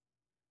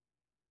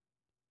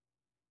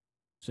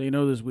So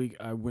this week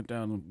I went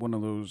down one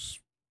of those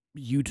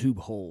YouTube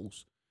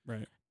holes,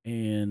 Right.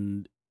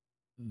 and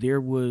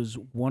there was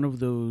one of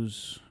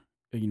those,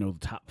 the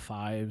top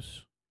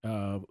fives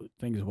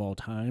things of all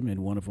time,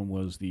 and one of them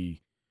was the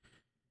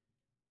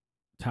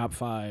top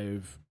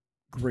five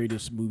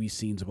greatest movie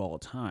scenes of all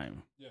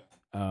time. Yeah.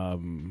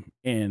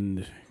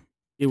 And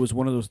it was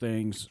one of those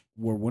things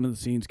where one of the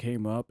scenes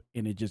came up,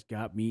 and it just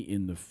got me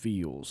in the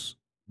feels.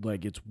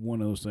 Like it's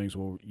one of those things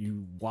where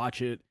you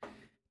watch it.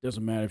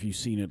 Doesn't matter if you've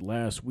seen it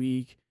last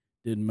week.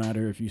 Didn't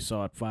matter if you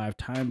saw it 5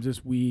 times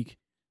this week.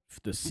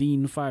 The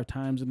scene 5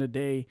 times in a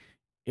day.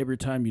 Every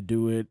time you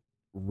do it,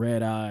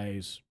 red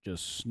eyes,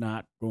 just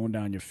snot going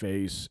down your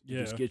face. It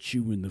just gets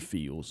you in the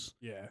feels.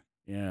 Yeah.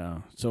 Yeah.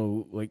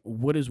 So,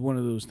 what is one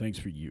of those things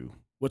for you?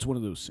 What's one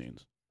of those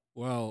scenes?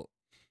 Well,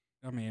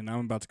 I mean,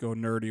 I'm about to go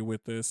nerdy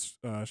with this.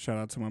 Shout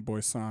out to my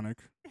boy Sonic.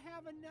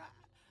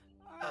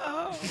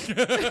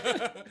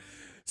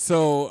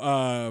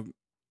 So,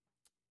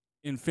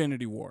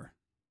 Infinity War.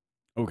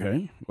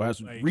 Okay. Well,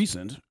 that's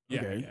recent.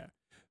 Yeah, okay. Yeah.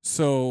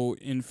 So,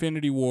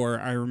 Infinity War,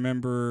 I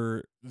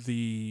remember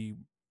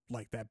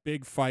that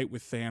big fight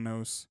with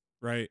Thanos,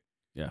 right?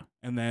 Yeah.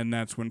 And then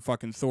that's when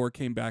fucking Thor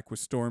came back with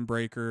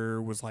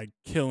Stormbreaker, was like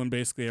killing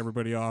basically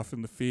everybody off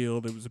in the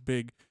field. It was a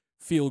big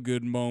feel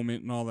good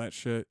moment and all that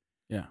shit.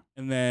 Yeah.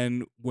 And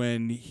then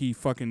when he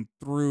fucking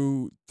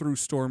threw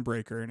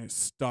Stormbreaker and it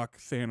stuck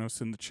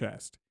Thanos in the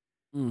chest.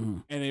 Mm-hmm.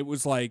 And it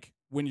was like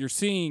when you're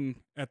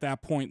seeing at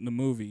that point in the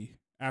movie,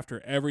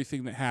 after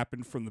everything that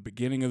happened from the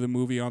beginning of the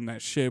movie on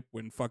that ship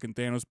when fucking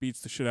Thanos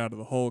beats the shit out of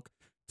the Hulk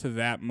to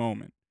that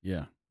moment.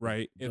 Yeah.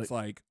 Right? It's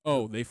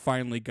oh, they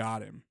finally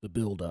got him. The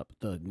build up.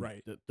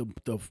 Right.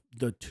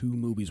 The 2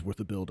 movies worth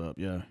of build up,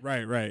 yeah.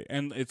 Right.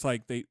 And it's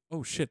like they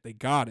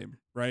got him,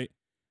 right?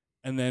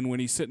 And then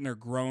when he's sitting there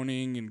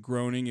groaning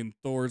and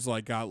Thor's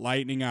like got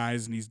lightning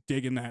eyes and he's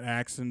digging that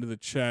axe into the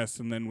chest,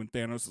 and then when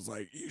Thanos is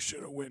like, you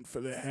should have went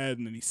for the head,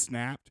 and then he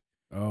snapped.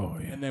 Oh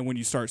yeah. And then when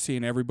you start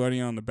seeing everybody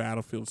on the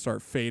battlefield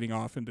start fading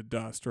off into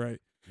dust, right?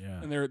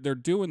 Yeah. And they're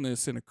doing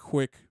this in a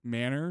quick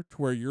manner to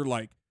where you're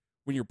like,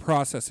 when you're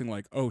processing,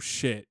 like, oh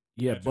shit.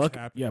 Yeah,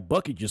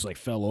 Bucky just like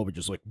fell over,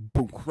 just like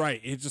boom. Right.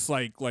 It's just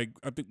like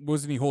I think,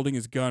 wasn't he holding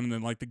his gun, and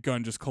then like the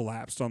gun just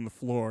collapsed on the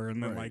floor,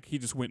 and then like he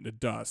just went into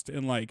dust,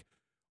 and like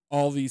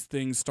all these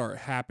things start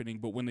happening.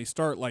 But when they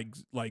start like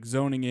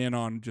zoning in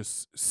on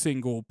just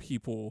single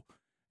people,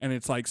 and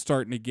it's like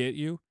starting to get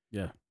you,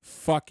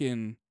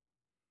 fucking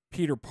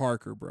Peter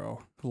Parker,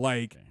 bro.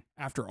 Like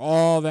after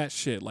all that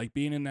shit, like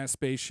being in that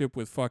spaceship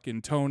with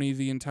fucking Tony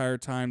the entire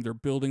time, they're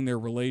building their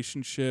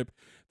relationship.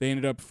 They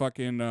ended up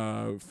fucking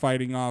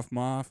fighting off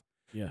Moff.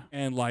 Yeah.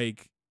 And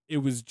like it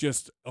was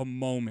just a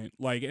moment.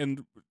 Like,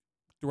 and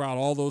throughout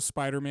all those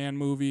Spider-Man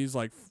movies,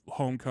 like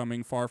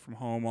Homecoming, Far From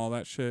Home, all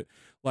that shit,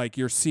 like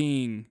you're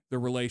seeing the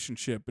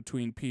relationship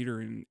between Peter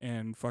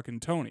and fucking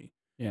Tony.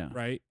 Yeah.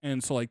 Right?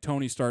 And so like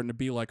Tony's starting to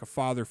be like a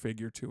father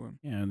figure to him.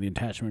 Yeah, and the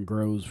attachment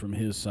grows from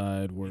his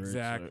side where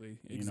exactly.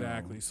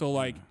 Know, so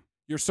like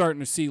you're starting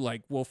to see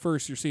like, well,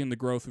 first you're seeing the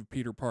growth of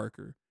Peter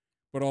Parker,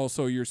 but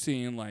also you're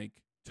seeing like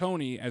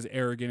Tony, as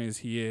arrogant as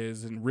he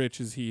is and rich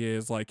as he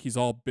is, like he's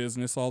all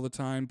business all the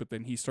time, but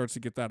then he starts to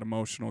get that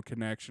emotional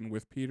connection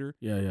with Peter.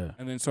 Yeah.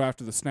 And then so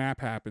after the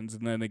snap happens,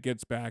 and then it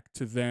gets back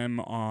to them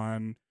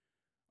on,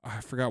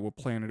 I forgot what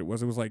planet it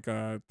was. It was like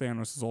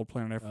Thanos' old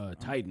planet.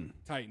 Titan.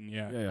 Titan,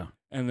 yeah. Yeah.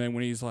 And then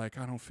when he's like,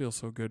 I don't feel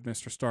so good,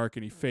 Mr. Stark,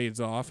 and he fades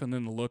off, and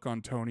then the look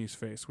on Tony's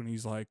face when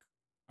he's like,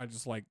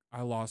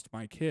 I lost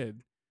my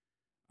kid.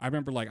 I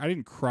remember, like, I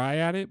didn't cry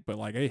at it, but,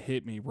 like, it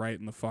hit me right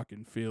in the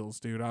fucking feels,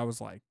 dude. I was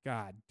like,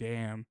 God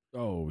damn.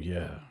 Oh,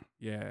 yeah.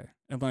 Yeah.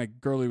 And, like,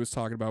 Gurley was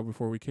talking about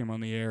before we came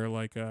on the air,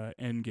 like,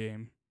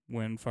 Endgame,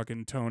 when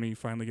fucking Tony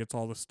finally gets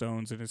all the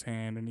stones in his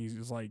hand, and he's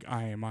just like,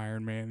 I am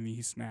Iron Man, and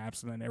he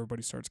snaps, and then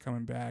everybody starts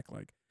coming back.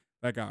 Like,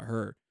 that got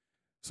hurt.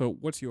 So,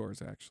 what's yours,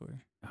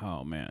 actually?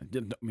 Oh, man.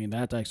 I mean,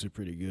 that's actually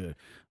pretty good.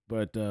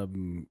 But,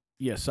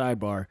 yeah,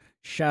 sidebar.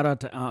 Shout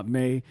out to Aunt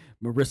May,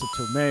 Marissa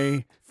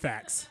Tomei.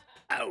 Facts.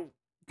 Ow.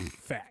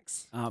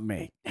 Facts. Aunt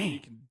May. You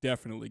can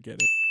definitely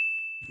get it.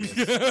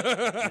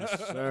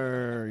 Yes,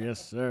 sir.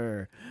 Yes,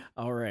 sir.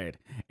 All right.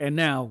 And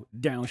now,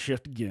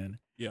 downshift again.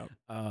 Yeah.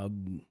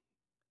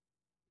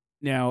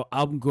 Now,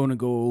 I'm going to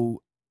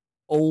go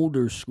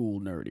older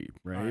school nerdy,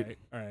 right?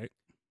 All right.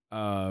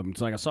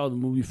 So, like, I saw the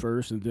movie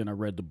first, and then I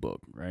read the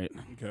book, right?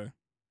 Okay.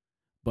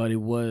 But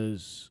it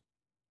was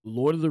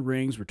Lord of the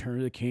Rings, Return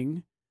of the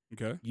King.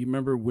 Okay. You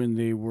remember when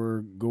they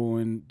were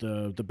going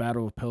the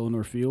Battle of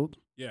Pelennor Field?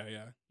 Yeah.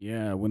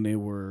 Yeah, when they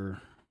were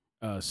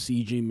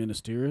sieging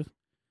Minas Tirith.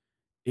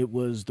 It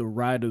was the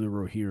Ride of the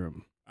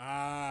Rohirrim.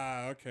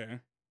 Ah, okay.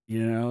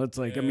 You know, it's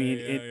like,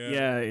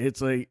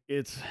 it's like,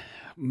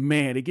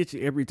 man, it gets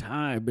you every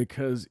time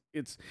because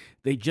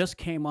they just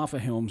came off of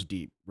Helm's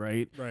Deep,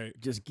 right? Right.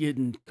 Just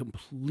getting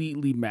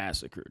completely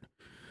massacred.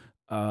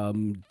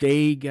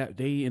 They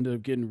ended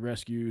up getting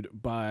rescued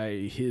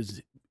by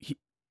it's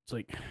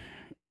like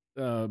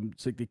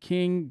the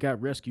king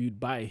got rescued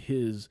by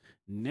his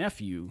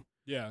nephew,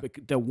 Yeah.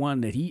 The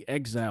one that he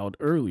exiled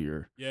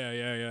earlier.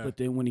 Yeah. But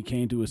then when he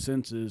came to his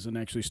senses and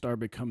actually started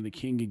becoming the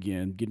king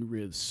again, getting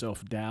rid of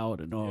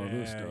self-doubt and all of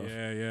this stuff.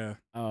 Yeah.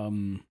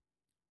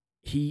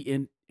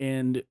 He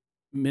and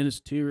Minas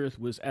Tirith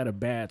was at a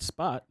bad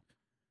spot,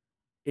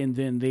 and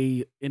then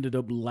they ended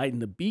up lighting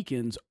the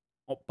beacons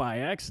by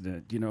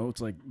accident.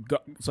 It's like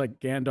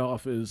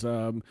Gandalf is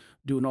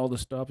doing all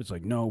this stuff. It's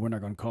like, no, we're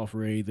not going to call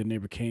for aid. They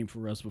never came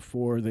for us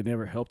before. They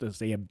never helped us.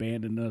 They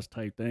abandoned us,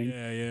 type thing.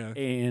 Yeah.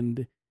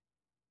 And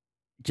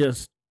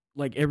just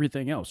like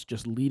everything else,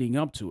 just leading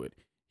up to it,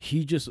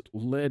 he just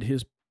led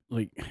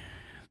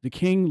the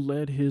king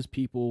led his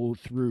people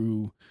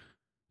through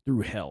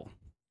hell.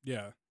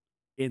 Yeah.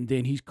 And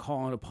then he's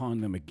calling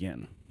upon them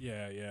again.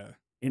 Yeah.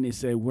 And they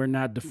said, we're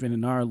not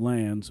defending our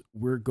lands.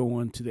 We're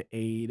going to the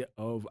aid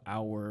of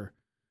our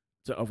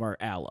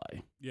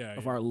ally. Yeah.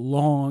 Of our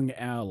long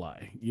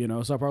ally.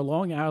 So of our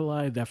long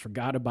ally that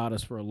forgot about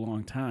us for a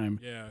long time.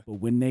 Yeah. But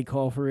when they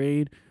call for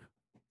aid,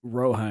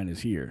 Rohan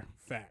is here.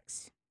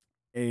 Facts.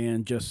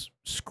 And just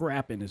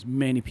scrapping as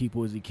many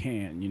people as he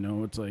can.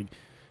 It's like,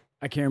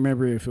 I can't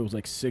remember if it was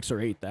like 6,000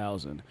 or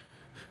 8,000.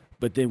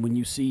 But then when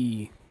you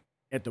see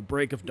at the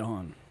break of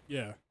dawn,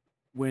 yeah,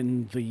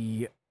 when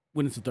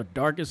it's the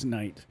darkest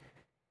night,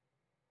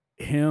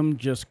 him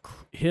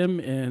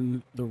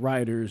and the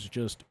riders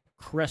just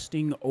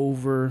cresting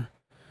over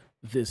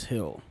this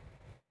hill,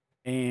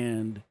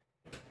 and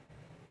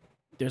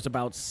there's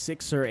about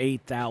 6,000 or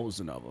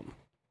 8,000 of them,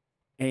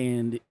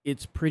 and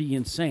it's pretty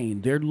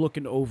insane. They're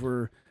looking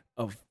over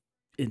an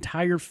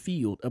entire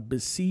field, a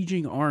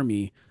besieging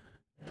army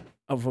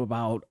of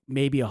about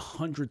maybe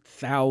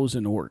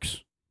 100,000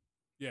 orcs.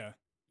 Yeah.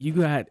 You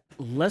got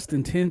less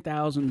than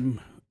 10,000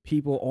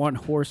 people on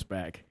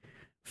horseback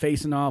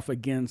facing off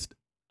against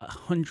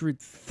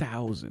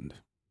 100,000.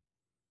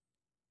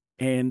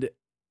 And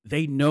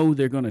they know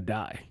they're going to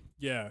die.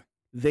 Yeah.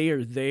 They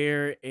are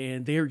there,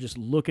 and they're just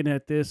looking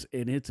at this,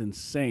 and it's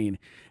insane.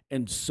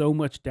 And so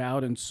much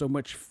doubt and so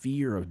much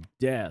fear of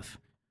death.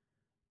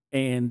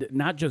 And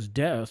not just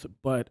death,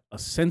 but a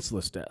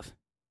senseless death.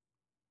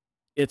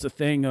 It's a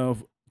thing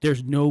of,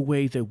 there's no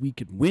way that we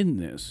could win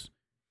this,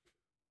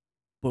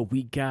 but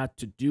we got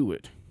to do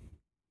it.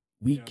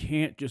 We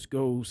can't just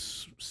go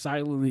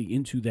silently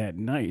into that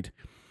night.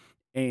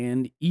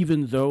 And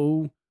even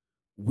though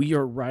we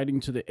are riding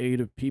to the aid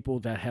of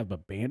people that have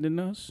abandoned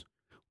us,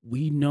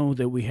 we know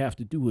that we have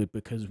to do it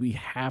because we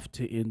have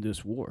to end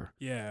this war.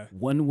 Yeah.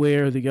 One way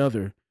or the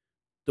other,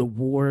 the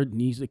war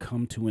needs to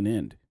come to an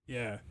end.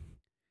 Yeah.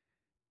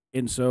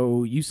 And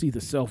so you see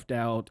the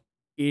self-doubt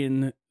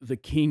in the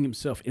king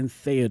himself, in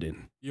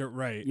Theoden. You're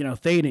right.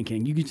 Theoden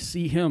King. You can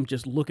see him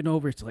just looking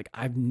over. It's like,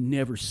 I've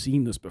never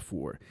seen this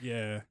before.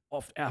 Yeah.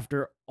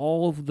 After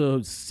all of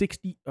the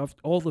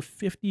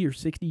 50 or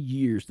 60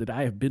 years that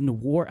I have been to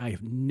war, I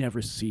have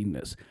never seen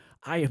this.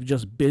 I have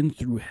just been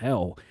through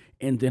hell,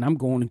 and then I'm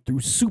going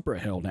through super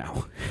hell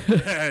now.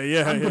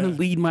 Yeah. I'm going to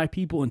lead my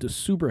people into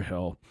super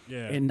hell.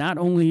 Yeah. And not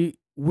only,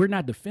 we're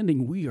not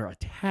defending, we are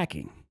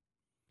attacking.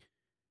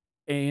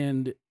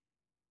 And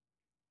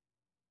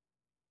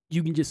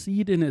you can just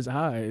see it in his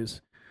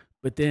eyes,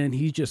 but then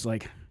he's just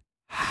like,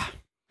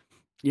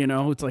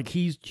 it's like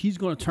he's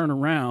going to turn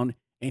around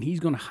and he's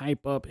going to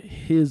hype up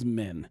his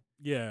men.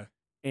 Yeah.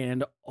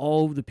 And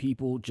all of the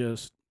people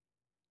just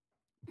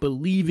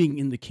believing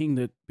in the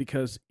king,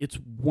 because it's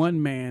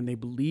one man. They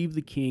believe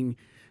the king.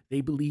 They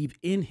believe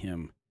in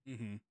him.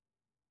 Mm-hmm.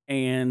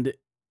 And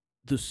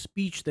the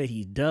speech that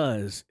he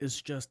does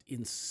is just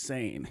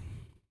insane.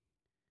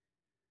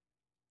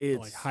 It's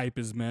like hype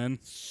his men.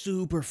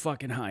 Super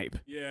fucking hype.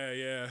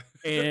 Yeah.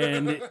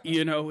 And,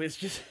 it's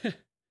just...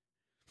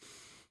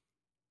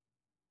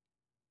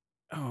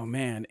 oh,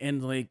 man.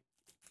 And,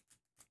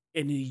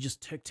 and he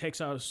just takes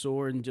out a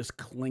sword and just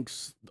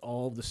clinks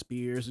all the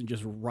spears and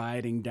just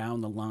riding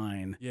down the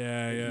line.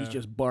 Yeah. He's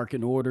just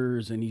barking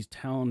orders, and he's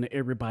telling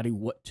everybody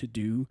what to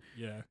do.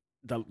 Yeah.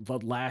 The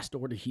last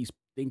order he's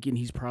thinking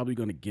he's probably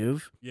going to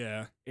give.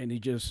 Yeah. And he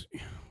just,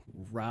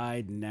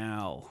 ride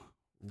now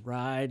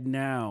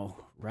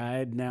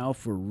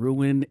for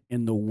ruin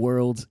and the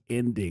world's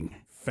ending.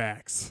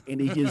 Facts.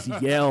 And he just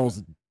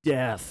yells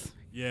death.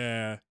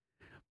 Yeah.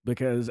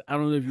 Because I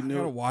don't know if you know. I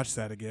gotta watch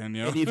that again,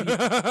 yo.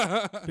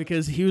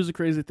 Because here's the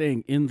crazy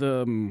thing. In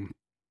the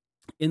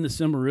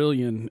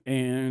Silmarillion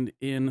and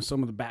in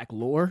some of the back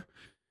lore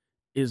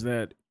is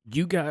that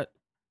you got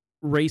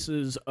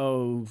races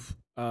of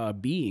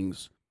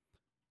beings.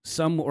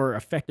 Some are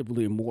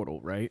effectively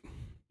immortal, right?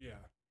 Yeah.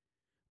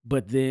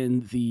 But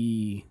then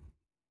the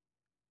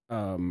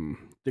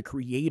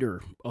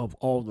creator of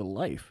all the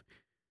life,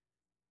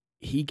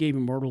 he gave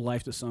immortal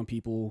life to some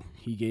people.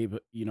 He gave, a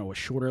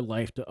shorter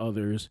life to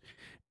others,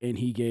 and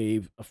he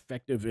gave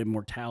effective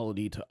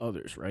immortality to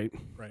others, right?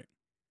 Right.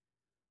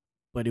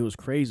 But it was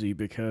crazy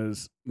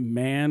because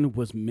man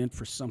was meant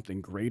for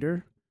something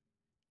greater,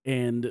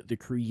 and the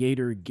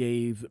creator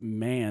gave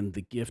man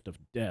the gift of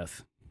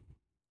death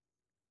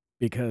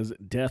because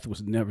death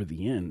was never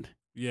the end.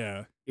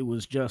 Yeah. It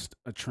was just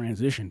a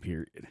transition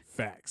period.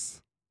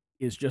 Facts.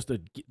 is just the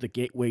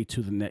gateway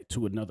to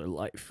to another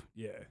life.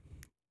 Yeah.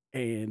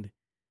 And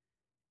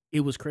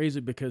it was crazy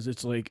because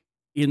it's like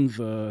in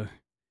the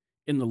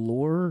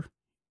lore,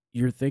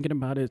 you're thinking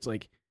about it, it's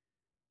like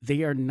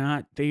they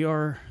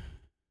are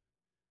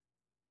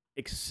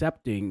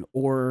accepting,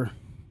 or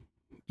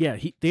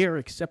they are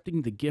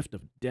accepting the gift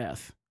of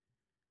death.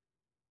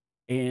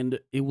 And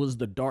it was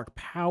the dark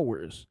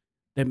powers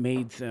that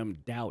made them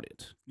doubt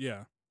it.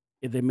 Yeah.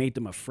 They made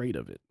them afraid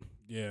of it.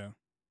 Yeah.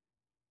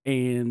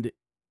 And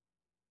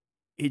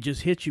it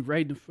just hits you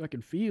right in the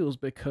fucking feels,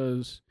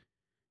 because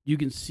you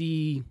can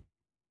see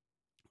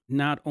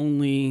not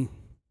only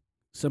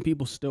some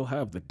people still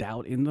have the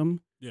doubt in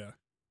them, Yeah.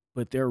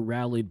 but they're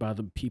rallied by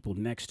the people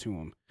next to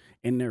them,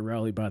 and they're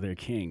rallied by their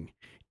king,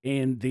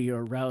 and they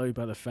are rallied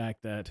by the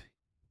fact that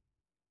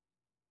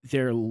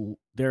their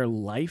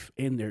life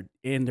and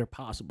their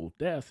possible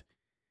death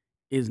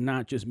is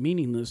not just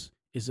meaningless,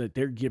 is that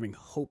they're giving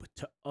hope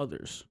to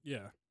others.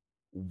 Yeah.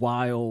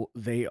 While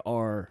they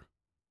are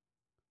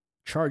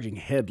charging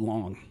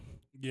headlong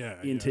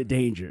into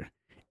danger,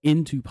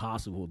 into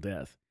possible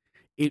death.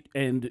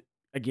 And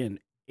again,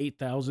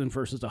 8,000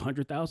 versus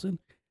 100,000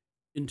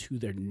 into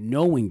their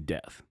knowing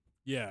death.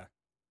 Yeah.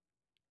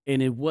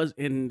 And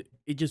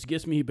it just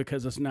gets me,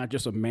 because it's not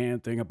just a man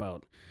thing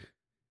about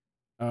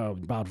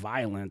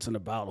violence and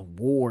about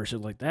war,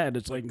 shit like that.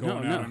 It's like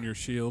going out on your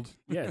shield.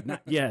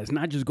 It's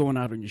not just going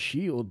out on your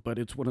shield, but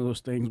it's one of those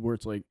things where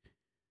it's like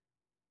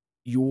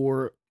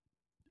your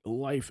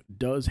life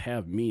does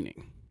have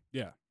meaning.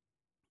 Yeah.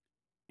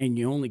 And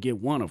you only get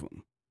one of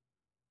them.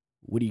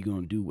 What are you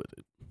going to do with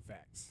it?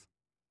 Facts.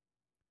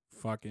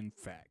 Fucking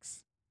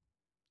facts.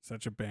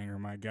 Such a banger,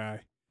 my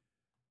guy.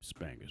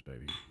 Spangers,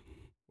 baby.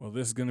 Well,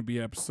 this is going to be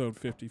episode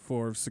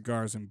 54 of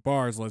Cigars and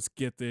Bars. Let's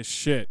get this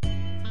shit.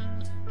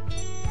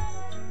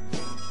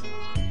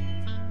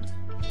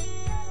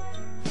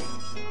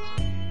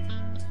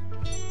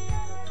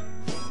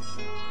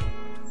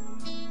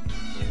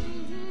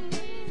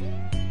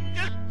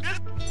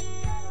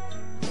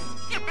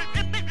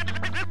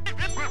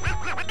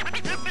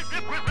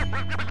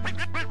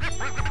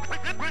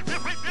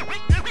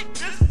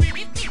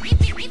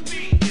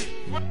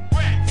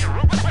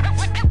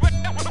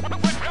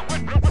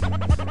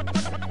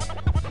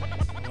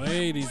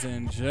 Ladies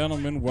and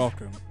gentlemen,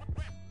 welcome.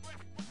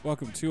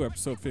 Welcome to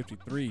episode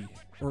 53.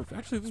 Or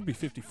actually, this would be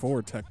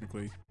 54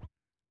 technically.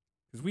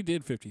 Because we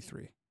did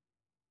 53.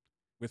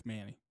 With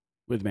Manny.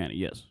 With Manny,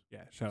 yes.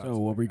 Yeah, shout out. So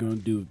what we're going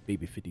to do,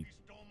 baby 50. He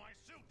stole my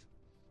suit.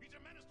 He's a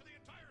menace to the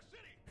entire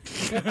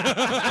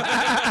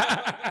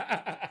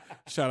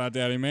city. Shout out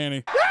Daddy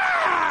Manny.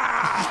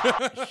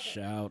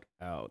 Shout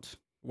out.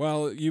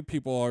 Well, you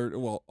people are,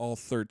 all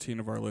 13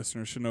 of our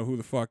listeners should know who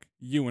the fuck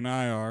you and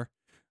I are.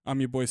 I'm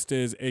your boy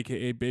Stiz,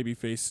 a.k.a.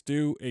 Babyface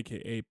Stu,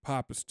 a.k.a.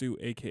 Papa Stu,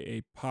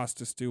 a.k.a.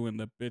 Pasta Stew, and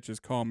the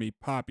bitches call me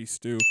Poppy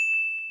Stew.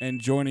 And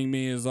joining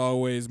me, as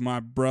always, my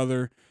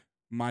brother,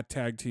 my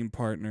tag team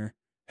partner,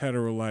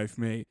 hetero life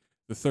mate,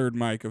 the third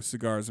mic of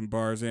Cigars and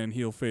Bars and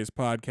Heel Face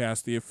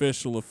Podcast, the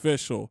official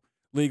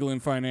legal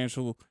and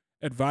financial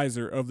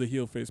advisor of the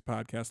Heel Face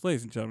Podcast.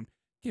 Ladies and gentlemen,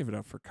 give it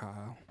up for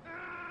Kyle.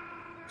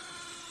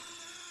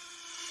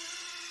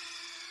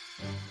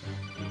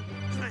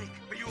 Snake,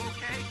 are you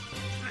okay?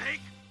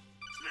 Snake?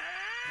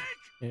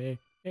 Snake?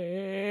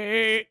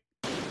 Hey.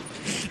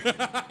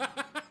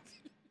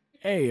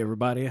 Hey,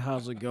 everybody.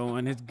 How's it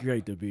going? It's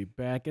great to be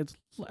back.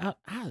 I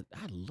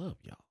love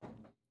y'all.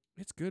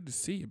 It's good to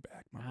see you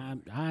back,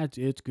 man.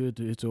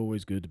 It's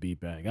always good to be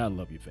back. I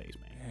love your face,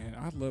 man. Man,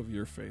 I love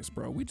your face,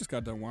 bro. We just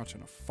got done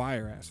watching a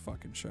fire-ass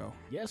fucking show.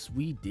 Yes,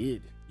 we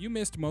did. You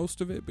missed most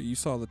of it, but you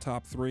saw the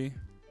top 3.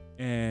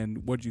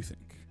 And what'd you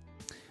think?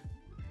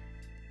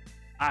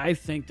 I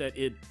think that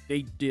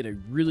they did a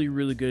really,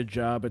 really good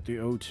job at the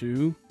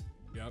O2.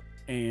 Yep.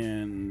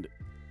 And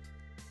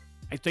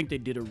I think they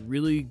did a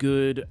really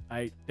good.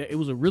 It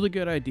was a really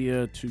good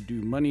idea to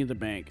do Money in the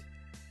Bank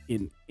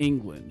in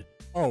England.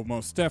 Oh,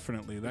 most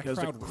definitely. That Because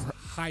crowd was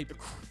hyped.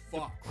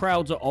 Fuck.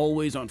 Crowds are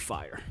always on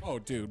fire. Oh,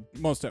 dude.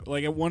 Most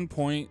definitely. Like, at one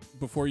point,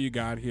 before you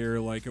got here,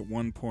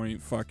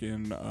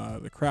 fucking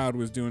the crowd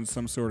was doing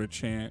some sort of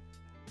chant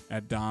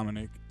at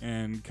Dominic,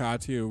 and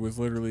Katya was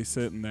literally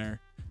sitting there.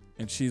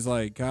 And she's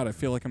like, God, I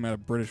feel like I'm at a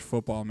British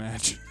football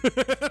match.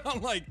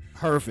 I'm like,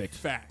 perfect.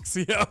 Facts,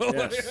 yo.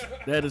 Yes,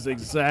 that is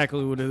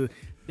exactly what it is.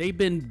 They've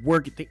been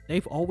working.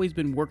 They've always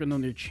been working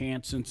on their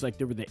chants since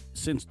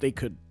they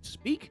could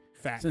speak.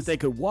 Facts. Since they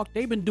could walk.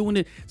 They've been doing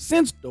it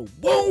since the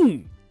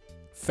womb.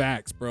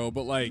 Facts, bro.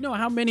 But like, you know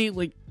how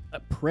many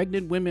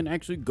pregnant women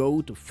actually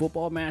go to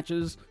football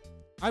matches?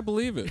 I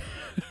believe it.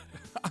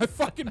 I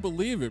fucking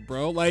believe it,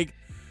 bro. Like,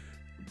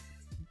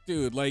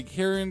 dude, like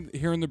hearing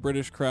the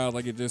British crowd,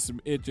 like it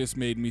just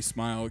made me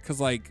smile, because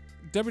like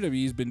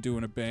WWE's been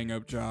doing a bang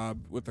up job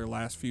with their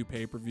last few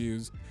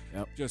pay-per-views.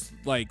 Yep. Just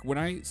like when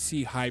I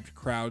see hyped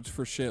crowds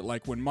for shit,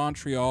 like when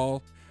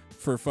Montreal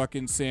for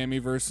fucking Sammy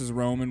versus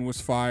Roman was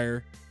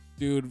fire.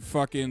 Dude,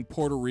 fucking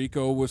Puerto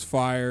Rico was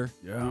fire.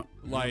 Yeah.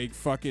 Like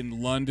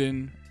fucking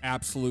London,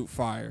 absolute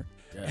fire.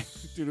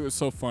 Yes. Dude, it was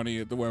so funny.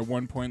 At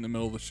one point in the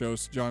middle of the show,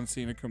 John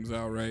Cena comes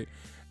out, right?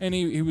 And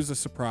he was a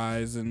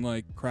surprise, and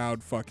like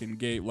crowd fucking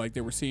gave, like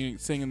they were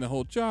singing the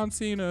whole John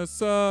Cena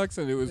sucks,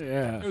 and it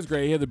was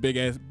great. He had the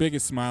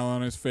biggest smile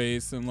on his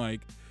face, and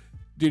like,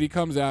 dude, he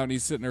comes out and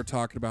he's sitting there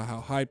talking about how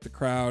hyped the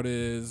crowd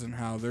is and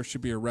how there should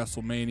be a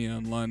WrestleMania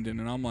in London,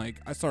 and I'm like,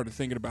 I started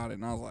thinking about it,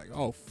 and I was like,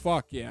 oh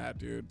fuck yeah,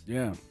 dude.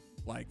 Yeah.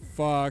 Like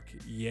fuck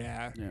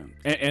yeah.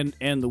 Yeah.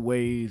 And the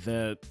way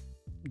that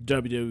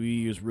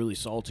WWE is really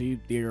salty,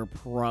 they're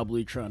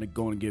probably trying to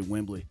go and get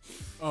Wembley.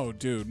 Oh,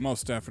 dude,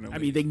 most definitely. I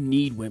mean, they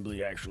need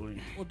Wembley,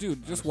 actually. Well,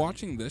 dude, just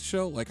watching this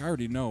show, like, I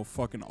already know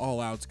fucking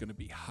All Out's going to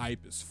be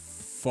hype as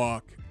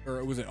fuck.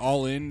 Or was it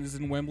All In is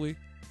in Wembley?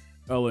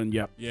 Oh, and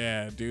yeah.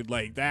 Yeah, dude,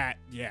 like that.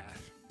 Yeah.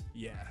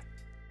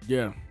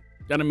 Yeah.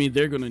 And I mean,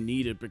 they're going to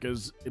need it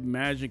because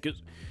imagine,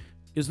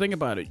 because think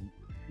about it.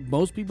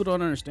 Most people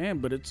don't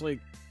understand, but it's like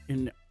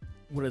an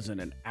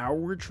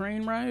hour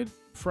train ride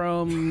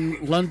from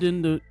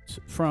London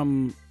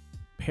from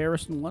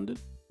Paris and London?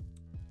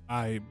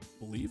 I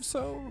believe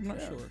so. I'm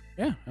not sure.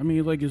 Yeah. I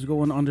mean, like, it's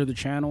going under the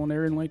channel and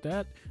everything like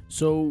that.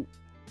 So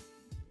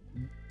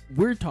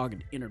we're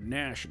talking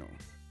international,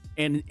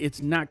 and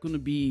it's not going to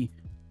be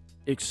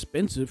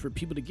expensive for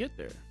people to get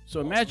there.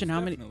 So imagine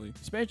how many,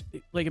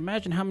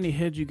 imagine how many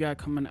heads you got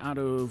coming out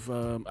of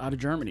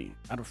Germany,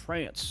 out of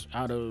France,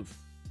 out of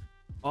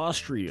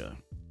Austria.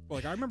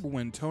 Like, I remember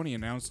when Tony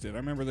announced it, I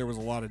remember there was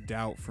a lot of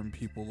doubt from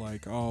people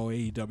like, oh,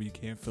 AEW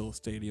can't fill a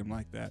stadium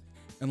like that.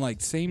 And, like,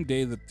 same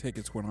day the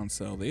tickets went on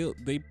sale,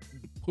 they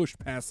pushed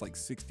past, like,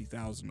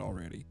 60,000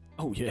 already.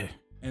 Oh, yeah.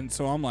 And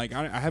so I'm like,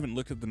 I haven't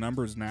looked at the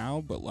numbers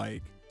now, but,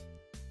 like,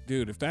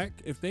 dude, if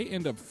they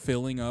end up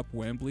filling up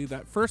Wembley,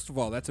 that, first of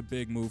all, that's a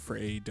big move for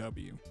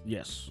AEW.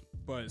 Yes.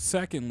 But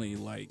secondly,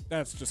 like,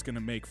 that's just going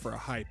to make for a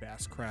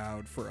hype-ass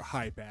crowd for a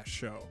hype-ass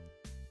show.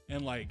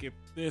 And, like,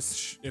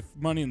 if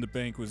Money in the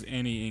Bank was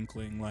any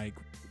inkling, like,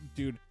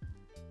 dude,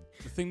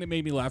 the thing that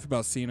made me laugh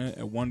about Cena,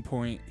 at one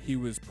point, he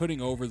was putting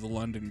over the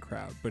London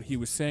crowd, but he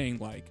was saying,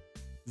 like,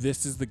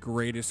 this is the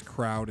greatest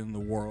crowd in the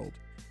world.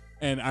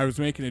 And I was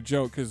making a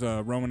joke because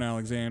Roman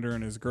Alexander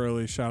and his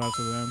girlie, shout out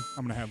to them.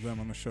 I'm going to have them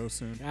on the show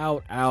soon.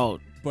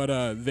 Out.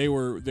 But they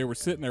were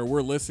sitting there,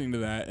 we're listening to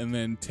that, and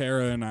then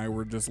Tara and I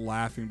were just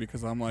laughing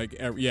because I'm like,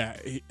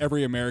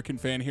 every American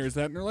fan hears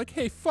that, and they're like,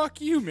 hey, fuck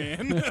you,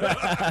 man. But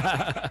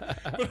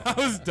I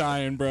was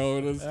dying, bro.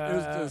 It was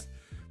just,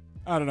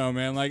 I don't know,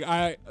 man. Like,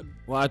 I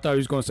thought he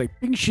was going to say,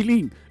 Pink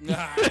Shilling.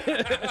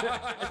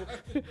 I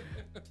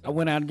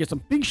went out and get some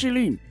Pink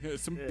Shilling.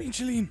 Some Pink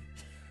Shilling.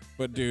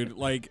 But, dude,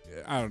 like,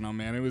 I don't know,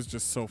 man. It was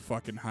just so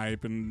fucking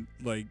hype, and,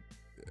 like,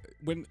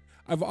 when...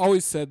 I've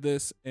always said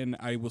this, and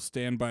I will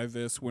stand by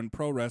this. When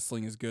pro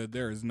wrestling is good,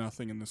 there is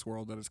nothing in this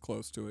world that is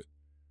close to it.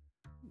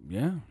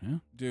 Yeah.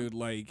 Dude,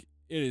 like,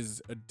 it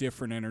is a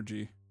different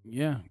energy.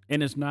 Yeah,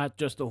 and it's not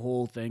just the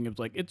whole thing. It's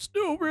like, it's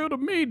still real to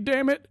me,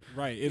 damn it.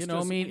 Right. It's, you know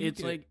what I mean?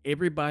 It's like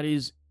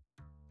everybody's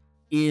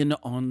in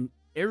on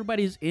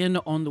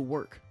the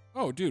work.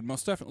 Oh, dude,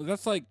 most definitely.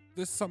 This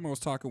is something I was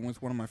talking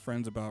with one of my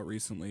friends about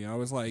recently. I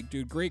was like,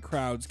 dude, great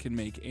crowds can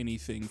make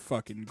anything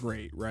fucking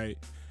great, right?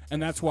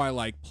 And that's why,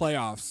 like,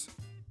 playoffs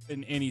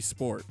in any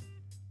sport,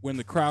 when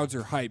the crowds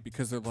are hyped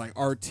because they're like,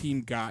 our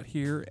team got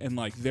here and,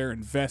 like, they're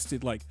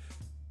invested. Like,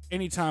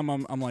 anytime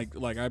I'm like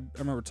I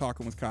remember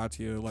talking with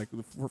Katya, like,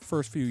 the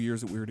first few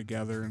years that we were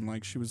together, and,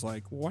 like, she was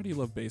like, well, why do you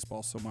love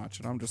baseball so much?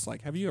 And I'm just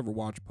like, have you ever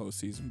watched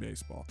postseason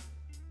baseball?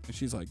 And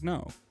she's like,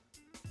 no.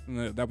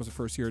 And that was the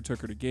first year I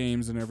took her to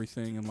games and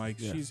everything, and like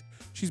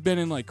she's been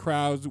in like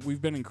crowds.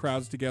 We've been in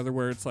crowds together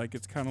where it's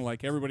kind of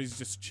like everybody's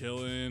just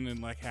chilling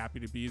and like happy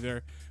to be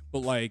there. But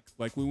like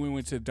when we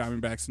went to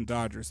Diamondbacks and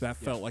Dodgers, that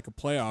felt like a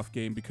playoff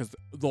game because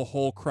the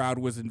whole crowd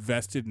was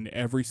invested in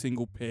every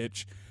single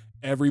pitch.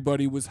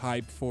 Everybody was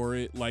hyped for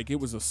it. Like, it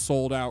was a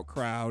sold out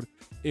crowd.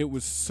 It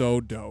was so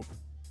dope.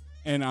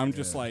 And I'm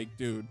just like,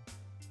 dude,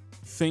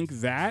 think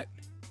that,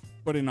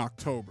 but in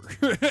October.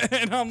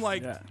 And I'm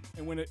like,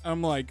 and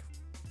I'm like,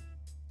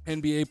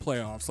 NBA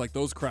playoffs, like,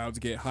 those crowds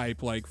get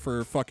hype, like,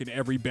 for fucking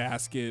every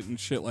basket and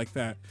shit like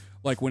that.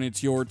 Like, when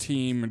it's your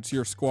team, it's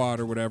your squad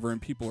or whatever,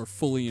 and people are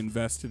fully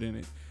invested in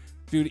it.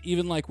 Dude,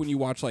 even, like, when you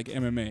watch, like,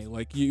 MMA,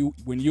 like,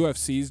 when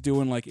UFC's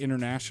doing, like,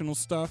 international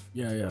stuff,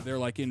 they're,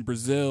 like, in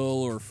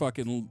Brazil or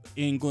fucking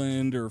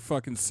England or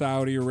fucking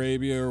Saudi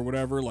Arabia or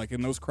whatever, like,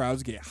 and those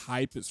crowds get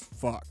hype as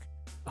fuck.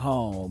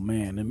 Oh,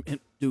 man. And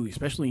dude,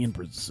 especially in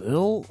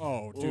Brazil.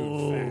 Oh,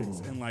 dude,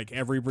 facts. And, like,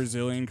 every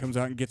Brazilian comes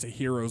out and gets a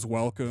hero's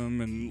welcome,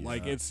 and,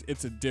 like, it's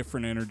a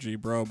different energy,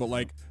 bro. But,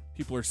 like,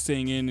 people are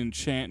singing and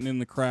chanting in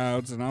the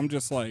crowds, and I'm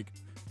just like,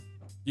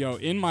 yo,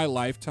 in my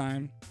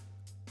lifetime,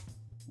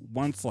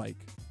 once, like,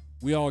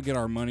 we all get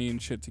our money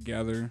and shit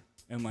together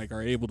and, like,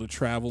 are able to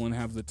travel and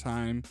have the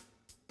time,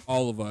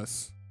 all of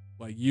us,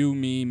 like, you,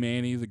 me,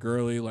 Manny, the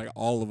girlie, like,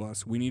 all of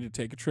us, we need to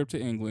take a trip to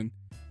England,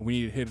 and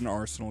we need to hit an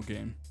Arsenal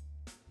game.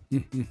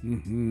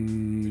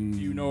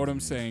 You know what I'm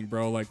saying,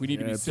 bro? Like, we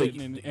need to be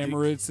sitting in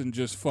Emirates and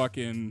just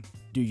fucking...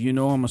 Dude, you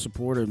know I'm a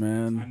supporter,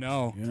 man. I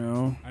know. You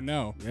know? I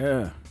know.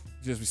 Yeah.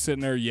 just be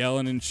sitting there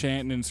yelling and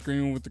chanting and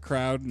screaming with the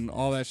crowd and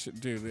all that shit,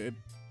 dude.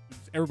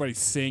 Everybody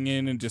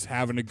singing and just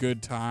having a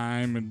good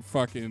time and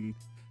fucking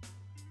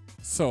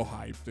so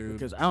hyped, dude.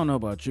 Because I don't know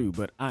about you,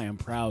 but I am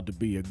proud to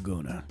be a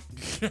Gunner.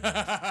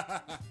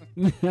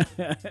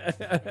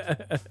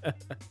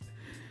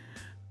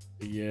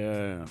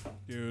 Yeah.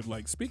 Dude,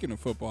 like, speaking of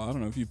football, I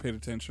don't know if you paid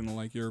attention to,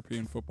 like,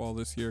 European football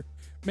this year.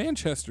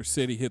 Manchester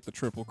City hit the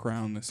Triple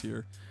Crown this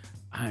year.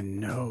 I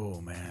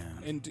know, man.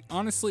 And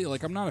honestly,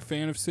 like, I'm not a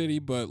fan of City,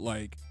 but,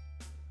 like,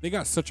 they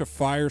got such a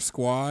fire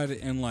squad,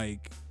 and,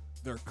 like,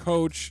 their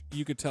coach,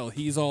 you could tell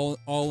he's all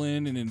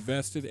in and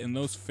invested, and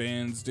those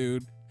fans,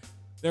 dude,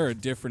 they're a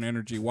different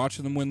energy.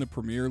 Watching them win the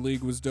Premier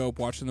League was dope.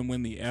 Watching them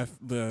win the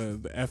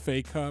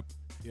FA Cup,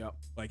 Yep.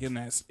 like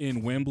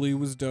in Wembley,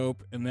 was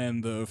dope. And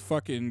then the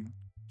fucking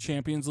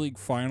Champions League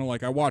final,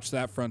 like, I watched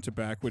that front to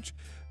back, which,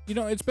 you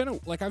know, it's been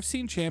like, I've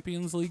seen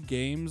Champions League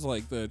games,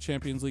 like the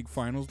Champions League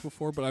finals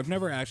before, but I've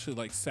never actually,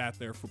 like, sat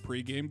there for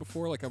pregame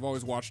before. Like, I've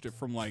always watched it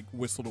from, like,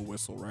 whistle to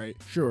whistle, right?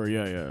 Sure,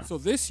 yeah. So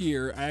this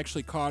year, I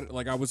actually caught,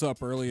 like, I was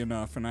up early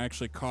enough, and I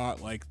actually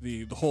caught, like,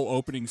 the whole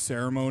opening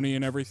ceremony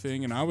and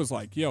everything, and I was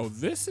like, yo,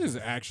 this is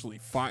actually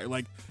fire.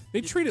 Like,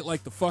 they treat it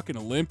like the fucking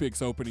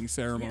Olympics opening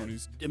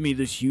ceremonies. I mean,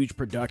 this huge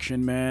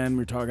production, man.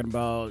 We're talking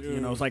about,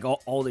 you know, it's like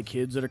all the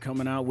kids that are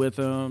coming out with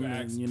them,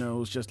 Facts. and you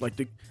know, it's just like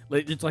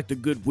it's like the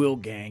Goodwill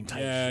Gang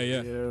type. Yeah, shit,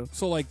 yeah. you know?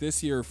 So, like,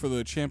 this year for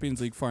the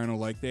Champions League final,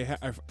 like, they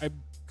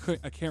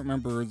I can't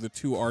remember the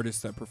two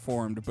artists that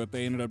performed, but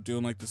they ended up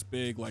doing, like, this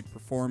big, like,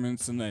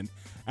 performance, and then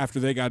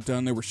after they got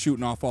done, they were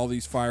shooting off all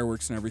these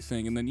fireworks and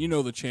everything, and then, you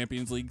know, the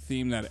Champions League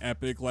theme, that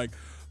epic, like,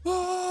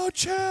 oh,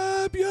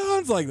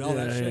 champions, like, all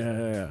that shit.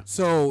 Yeah.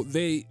 So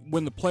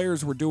when the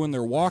players were doing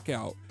their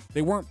walkout,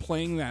 they weren't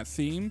playing that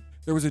theme.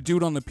 There was a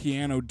dude on the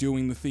piano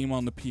doing the theme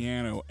on the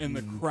piano, and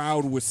the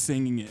crowd was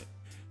singing it.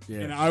 Yeah.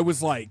 And I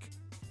was like,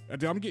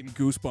 I'm getting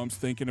goosebumps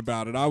thinking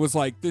about it. I was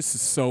like, this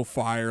is so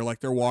fire. Like,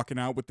 they're walking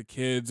out with the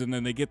kids, and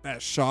then they get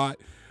that shot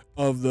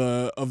of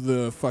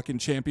the fucking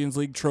Champions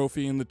League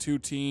trophy and the two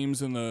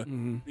teams and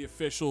the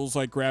officials,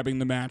 like, grabbing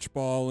the match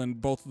ball,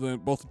 and both the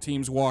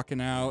teams walking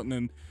out, and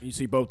then You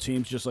see both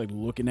teams just like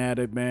looking at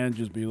it, man,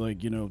 just be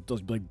like, you know,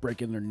 just like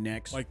breaking their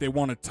necks. like they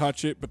want to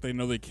touch it, but they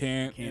know they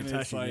can't. Can't and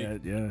touch it's it like,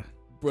 yet. Yeah.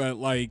 But,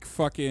 like,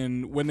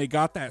 fucking, when they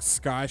got that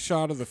sky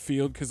shot of the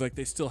field, because, like,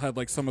 they still had,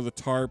 like, some of the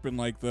tarp and,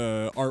 like,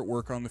 the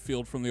artwork on the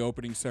field from the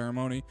opening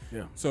ceremony.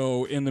 Yeah.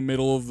 So in the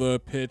middle of the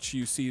pitch,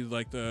 you see,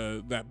 like,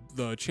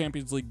 the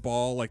Champions League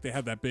ball, like, they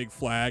have that big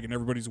flag and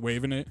everybody's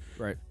waving it.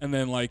 Right. And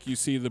then, like, you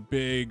see the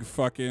big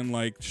fucking,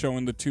 like,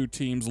 showing the two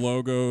teams'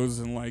 logos,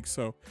 and, like,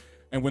 so.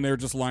 And when they're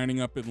just lining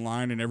up in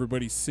line and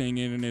everybody's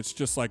singing, and it's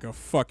just like a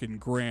fucking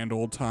grand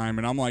old time.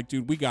 And I'm like,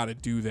 dude, we got to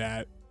do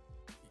that.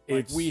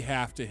 Like, we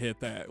have to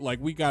hit that. Like,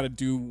 we got to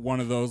do one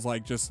of those,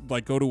 like, just,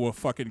 like, go to a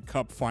fucking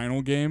cup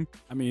final game.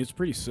 I mean, it's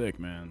pretty sick,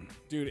 man.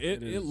 Dude,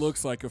 it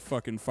looks like a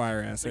fucking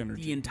fire-ass Like,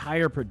 energy. the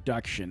entire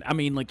production. I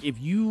mean, like,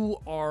 if you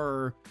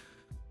are,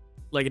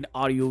 like, an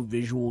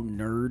audio-visual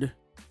nerd,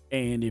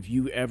 and if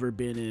you ever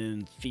been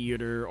in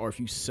theater, or if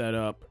you set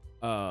up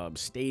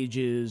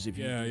stages, if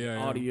you do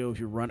audio, if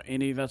you run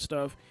any of that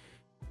stuff,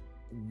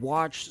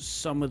 watch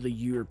some of the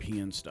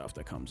European stuff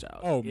that comes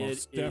out. Oh,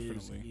 most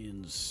definitely. Is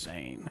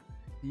insane.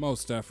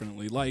 Most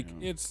definitely. Like,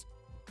 it's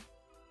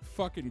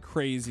fucking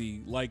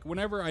crazy. Like,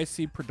 whenever I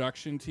see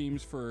production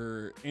teams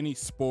for any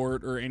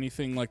sport or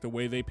anything, like the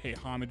way they pay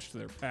homage to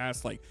their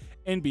past, like,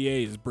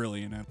 NBA is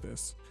brilliant at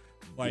this.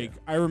 Like,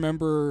 I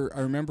remember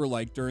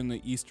like during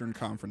the Eastern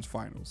Conference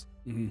Finals,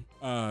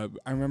 I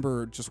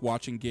remember just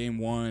watching game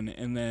one,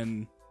 and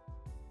then,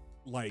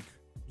 like,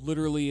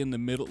 literally in the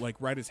middle, like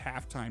right as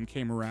halftime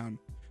came around,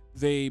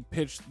 they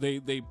pitched,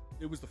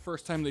 it was the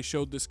first time they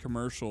showed this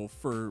commercial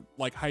for,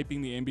 like,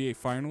 hyping the NBA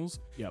Finals.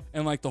 Yep.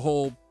 And, like, the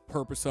whole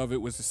purpose of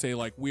it was to say,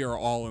 like, we are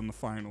all in the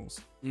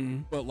finals.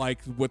 But,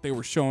 like, what they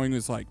were showing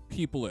is, like,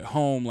 people at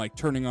home, like,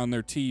 turning on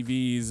their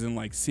TVs and,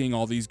 like, seeing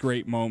all these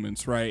great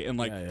moments, right? And,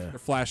 like, they're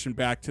flashing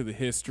back to the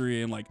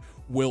history, and, like,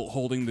 Wilt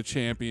holding the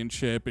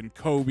championship, and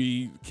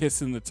Kobe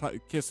kissing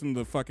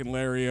the fucking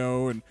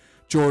Lario, and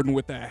Jordan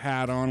with that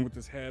hat on with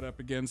his head up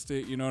against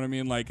it, you know what I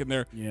mean? Like, and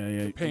they're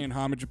paying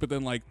homage, but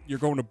then, like, you're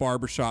going to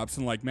barbershops,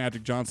 and, like,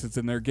 Magic Johnson's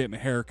in there getting a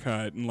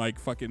haircut, and, like,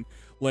 fucking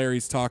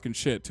Larry's talking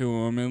shit to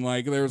him, and,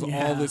 like, there's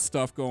all this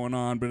stuff going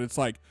on, but it's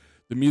like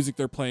the music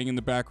they're playing in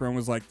the background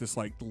was like this,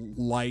 like,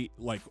 light,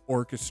 like,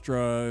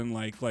 orchestra, and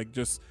like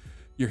just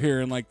you're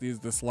hearing, like,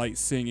 this light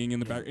singing in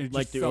the back,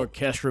 like the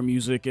orchestra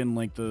music, and,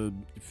 like, it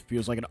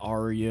feels like an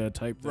aria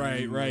type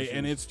thing. Right,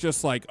 and it's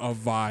just like a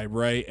vibe,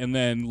 right? And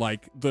then,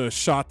 like, the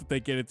shot that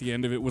they get at the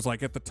end of it was,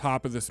 like, at the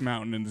top of this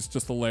mountain, and it's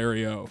just the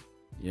Lario.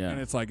 Yeah.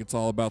 And it's like, it's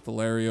all about the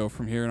Lario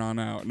from here on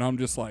out. And I'm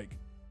just like,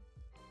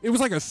 it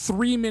was like a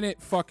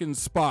 3-minute fucking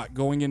spot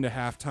going into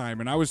halftime,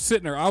 and I was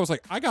sitting there, I was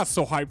like, I got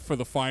so hyped for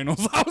the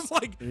finals. I was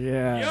like,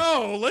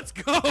 yo, let's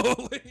go.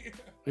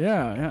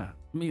 Yeah.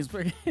 I mean, it's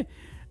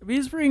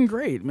freaking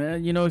great,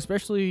 man. You know,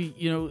 especially,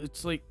 you know,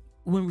 it's like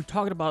when we're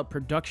talking about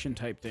production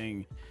type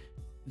thing,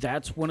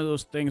 that's one of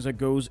those things that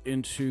goes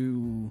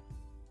into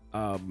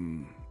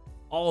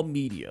all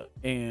media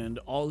and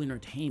all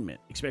entertainment,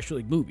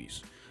 especially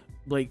movies.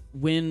 Like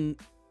when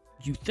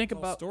you think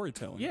about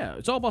storytelling. Yeah,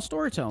 it's all about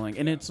storytelling.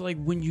 And it's like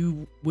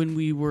when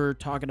we were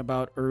talking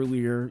about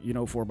earlier,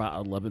 for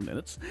about 11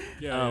 minutes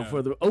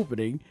for the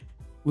opening,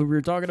 when we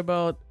were talking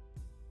about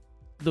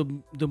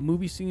the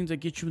movie scenes that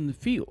get you in the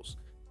feels.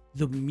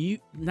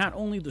 Not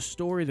only the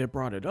story that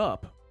brought it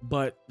up,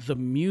 but the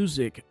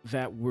music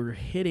that were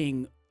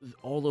hitting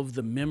all of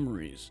the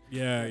memories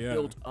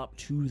built up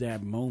to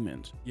that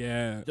moment.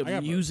 Yeah, the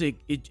music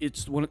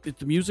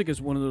the music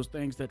is one of those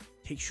things that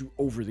takes you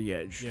over the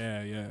edge.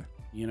 Yeah.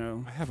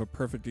 I have a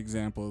perfect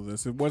example of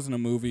this. It wasn't a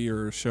movie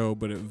or a show,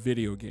 but a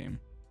video game.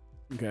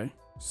 Okay.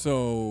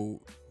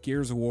 So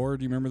Gears of War,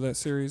 do you remember that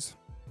series?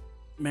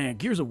 Man,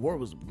 Gears of War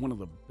was one of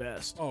the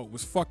best. Oh, it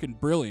was fucking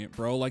brilliant,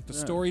 bro. Like the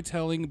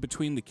storytelling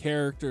between the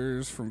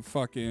characters from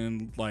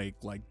fucking like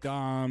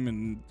Dom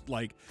and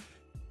like.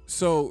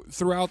 So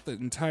throughout the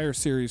entire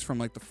series, from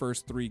like the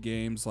first 3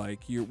 games, like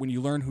when you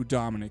learn who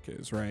Dominic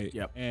is, right?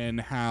 Yep. And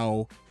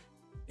how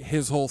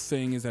his whole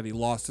thing is that he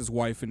lost his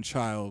wife and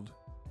child,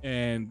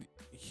 and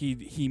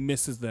he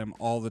misses them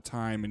all the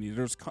time, and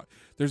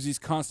there's these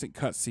constant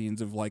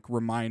cutscenes of like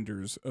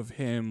reminders of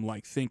him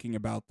like thinking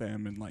about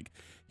them, and like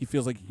he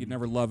feels like he could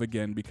never love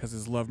again because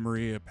his love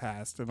Maria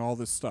passed and all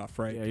this stuff,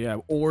 right? Yeah.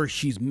 Or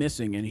she's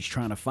missing and he's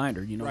trying to find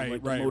her.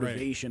 Right, the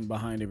motivation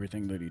behind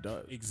everything that he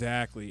does.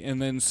 Exactly.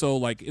 And then so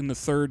like in the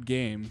 3rd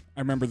game, I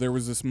remember there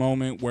was this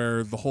moment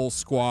where the whole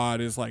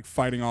squad is like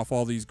fighting off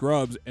all these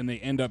grubs, and they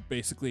end up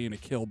basically in a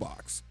kill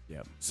box.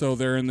 Yeah. So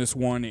they're in this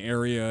one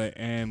area,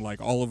 and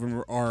like all of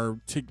them are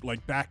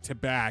like back to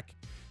back,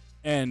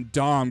 and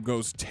Dom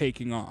goes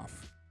taking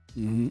off.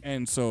 Mm-hmm.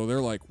 And so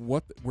they're like,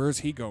 where's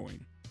he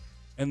going?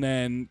 And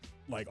then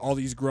like all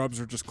these grubs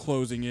are just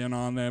closing in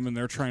on them, and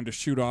they're trying to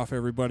shoot off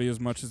everybody as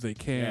much as they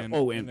can. Yeah.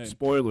 Oh, and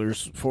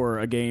spoilers for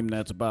a game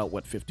that's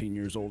about 15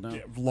 years old now.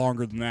 Yeah,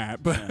 longer than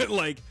that, but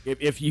like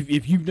if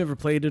you've never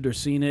played it or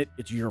seen it,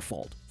 it's your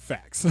fault.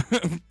 Facts.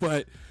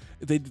 But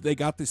they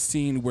got this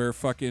scene where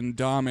fucking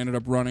Dom ended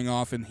up running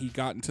off, and he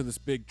got into this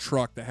big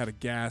truck that had a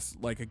gas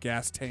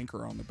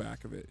tanker on the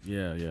back of it.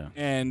 Yeah.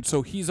 And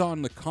so he's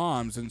on the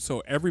comms, and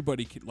so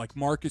everybody can, like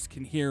Marcus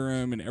can hear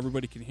him, and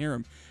everybody can hear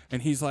him,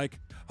 and he's like,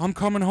 "I'm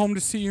coming home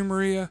to see you,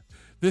 Maria.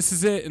 This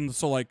is it." And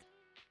so like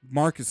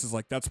Marcus is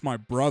like, "That's my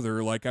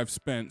brother. Like I've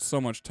spent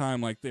so much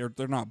time. Like they're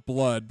not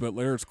blood, but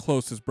they're as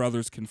close as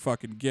brothers can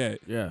fucking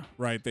get." Yeah.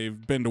 Right.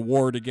 They've been to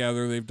war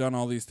together. They've done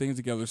all these things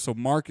together. So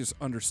Marcus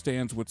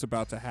understands what's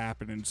about to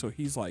happen, and so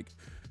he's like,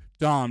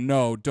 "Dom,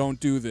 no,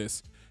 don't do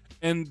this."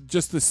 And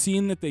just the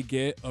scene that they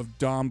get of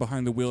Dom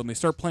behind the wheel, and they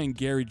start playing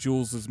Gary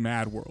Jules'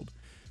 Mad World.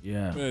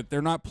 Yeah. But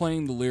they're not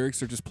playing the lyrics,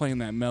 they're just playing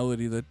that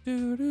melody, the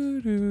do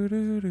do do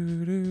do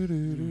do do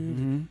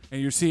do.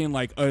 And you're seeing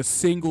like a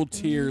single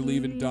tear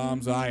leaving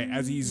Dom's eye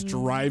as he's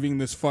driving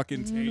this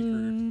fucking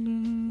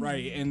tanker.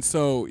 Right. And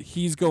so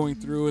he's going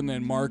through, and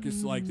then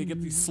Marcus, like, they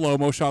get these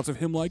slow-mo shots of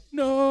him like,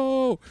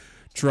 no,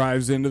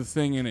 drives into the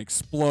thing and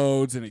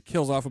explodes, and it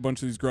kills off a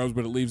bunch of these grubs,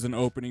 but it leaves an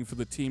opening for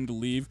the team to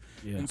leave.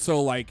 Yeah. And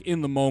so like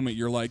in the moment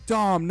you're like,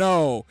 Dom,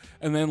 no.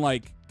 And then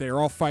like they're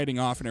all fighting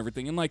off and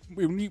everything. And like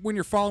when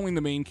you're following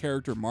the main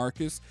character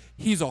Marcus,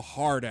 he's a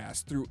hard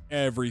ass through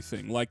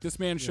everything. Like this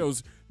man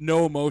shows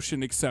no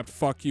emotion except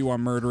fuck you,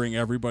 I'm murdering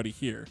everybody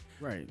here.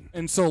 Right.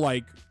 And so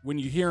like when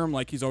you hear him,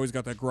 like he's always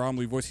got that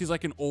grumbly voice. He's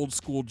like an old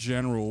school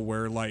general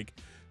where like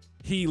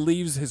he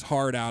leaves his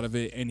heart out of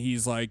it, and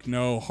he's like,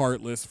 no,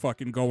 heartless,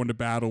 fucking going to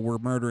battle. We're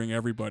murdering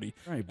everybody.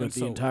 Right, but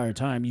the entire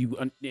time,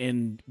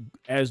 and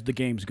as the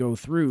games go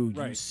through,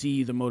 you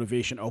see the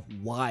motivation of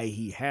why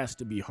he has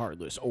to be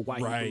heartless, or why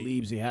he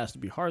believes he has to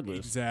be heartless.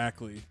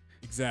 Exactly.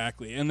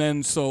 And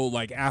then so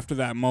like after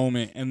that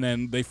moment, and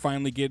then they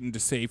finally get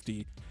into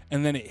safety,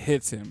 and then it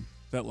hits him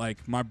that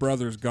like my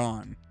brother's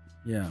gone.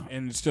 Yeah.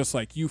 And it's just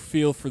like you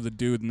feel for the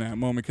dude in that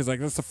moment, because like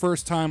that's the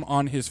first time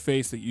on his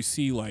face that you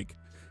see like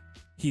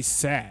he's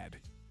sad,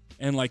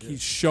 and like he's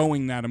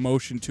showing that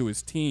emotion to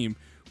his team,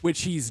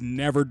 which he's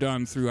never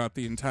done throughout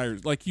the entire,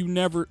 like you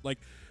never, like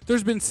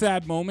there's been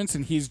sad moments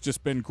and he's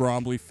just been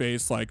grumbly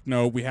faced like,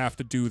 no, we have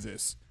to do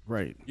this,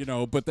 right, you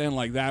know. But then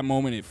like that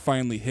moment it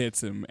finally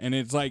hits him, and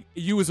it's like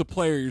you as a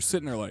player, you're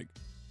sitting there like,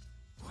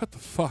 what the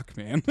fuck,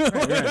 man?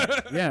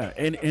 right. Yeah.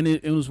 And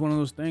it was one of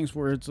those things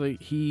where it's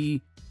like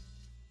he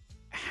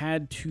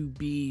had to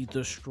be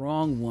the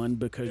strong one,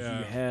 because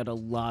you had a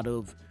lot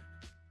of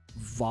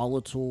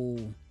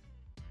volatile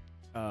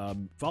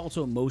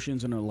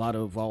emotions and a lot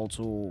of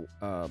volatile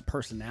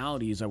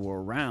personalities that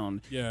were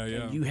around.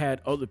 And you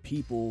had other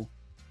people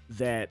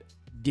that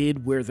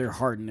did wear their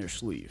heart in their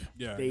sleeve.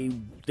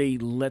 They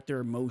let their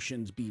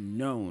emotions be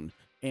known,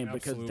 and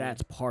because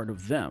that's part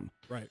of them.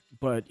 Right.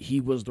 But he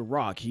was the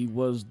rock. He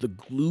was the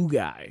glue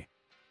guy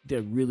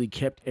that really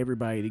kept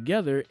everybody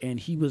together, and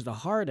he was the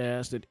hard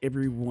ass that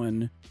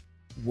everyone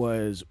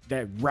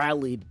that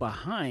rallied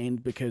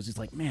behind, because it's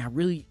like, man, I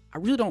really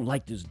don't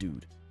like this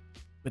dude,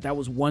 but that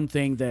was one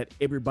thing that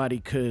everybody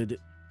could,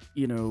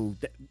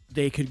 that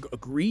they could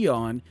agree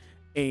on,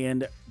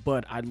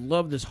 But I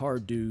love this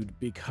hard dude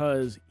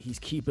because he's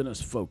keeping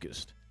us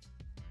focused.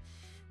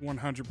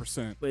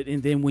 100%.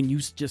 And then when you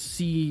just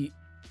see,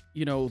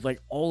 you know, like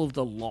all of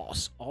the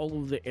loss,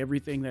 all of the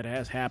everything that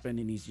has happened,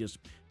 and he's just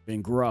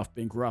been gruff.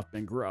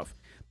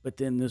 But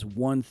then this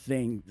one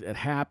thing that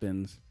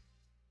happens,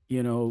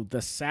 you know,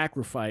 the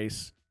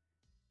sacrifice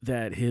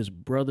that his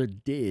brother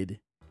did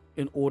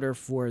in order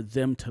for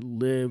them to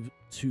live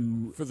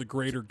For the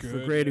greater good.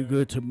 for greater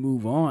good to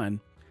move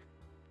on.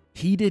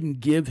 He didn't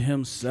give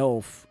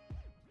himself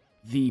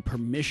the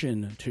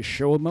permission to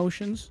show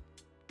emotions.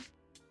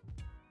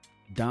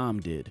 Dom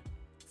did.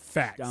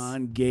 Facts.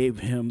 Don gave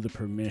him the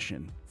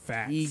permission.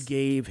 Facts. He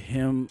gave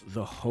him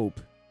the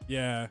hope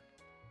Yeah.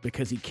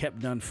 because he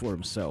kept none for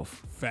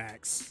himself.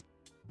 Facts.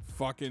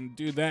 Fucking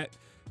do that.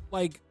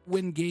 Like,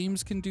 when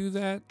games can do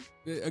that,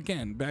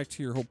 again, back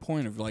to your whole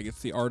point of, like,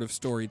 it's the art of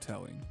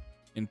storytelling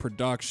in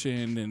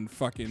production and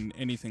fucking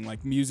anything.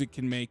 Like, music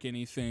can make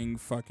anything.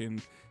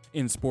 Fucking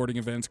in sporting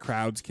events,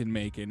 crowds can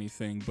make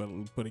anything.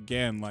 But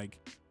again, like,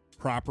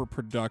 proper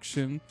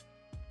production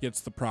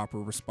gets the proper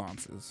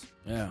responses.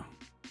 Yeah,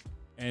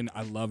 And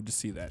I love to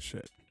see that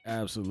shit.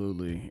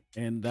 absolutely.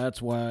 And that's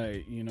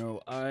why, you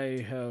know,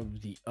 I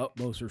have the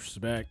utmost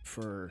respect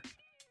for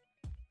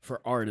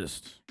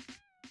artists,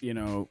 you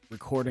know,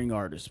 recording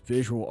artists,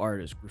 visual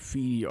artists,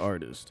 graffiti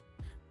artists,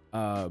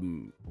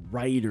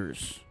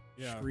 writers,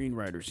 Yeah.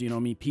 screenwriters, you know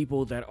what I mean?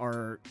 People that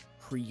are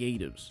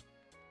creatives.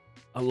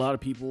 A lot of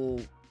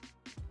people,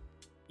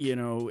 you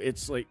know,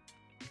 it's like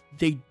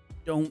they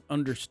don't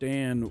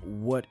understand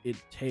what it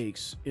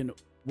takes in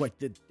what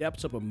the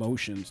depths of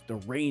emotions, the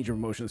range of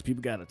emotions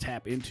people got to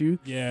tap into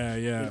Yeah,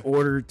 yeah. in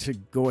order to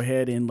go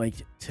ahead and like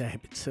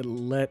to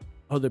let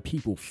other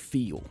people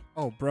feel.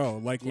 Oh, bro,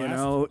 like You last,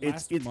 know,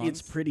 last it's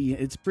month,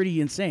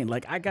 pretty insane.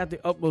 Like I got the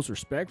utmost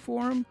respect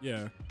for him,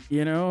 yeah,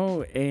 you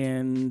know,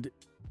 and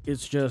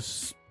it's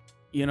just,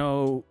 you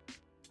know,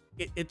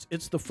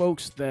 it's the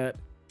folks that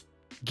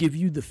give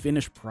you the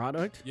finished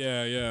product,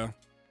 yeah, yeah,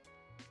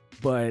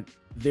 but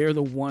they're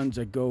the ones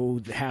that go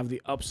have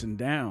the ups and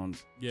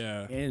downs,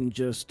 yeah, and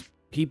just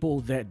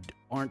people that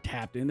aren't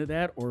tapped into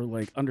that or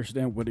like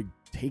understand what it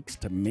takes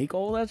to make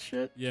all that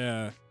shit.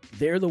 yeah.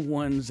 They're the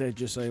ones that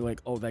just say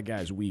like, "Oh, that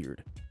guy's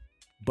weird,"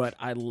 but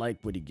I like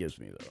what he gives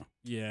me though,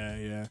 Yeah,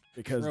 yeah.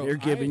 because Bro, they're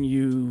giving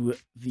you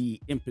the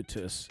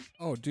impetus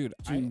Oh, dude,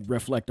 to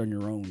reflect on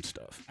your own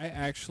stuff. I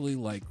actually,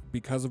 like,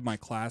 because of my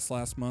class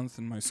last month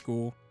in my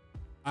school,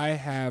 I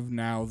have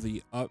now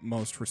the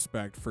utmost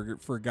respect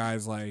for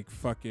guys like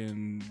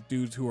fucking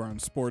dudes who are on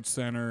Sports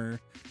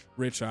Center,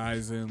 Rich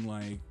Eisen,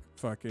 like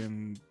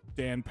fucking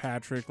Dan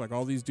Patrick, like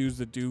all these dudes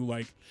that do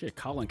like Shit,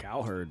 Colin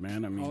Cowherd,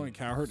 man. I mean, Colin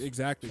Cowherd,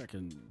 exactly.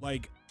 fucking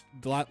Like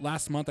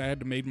last month, I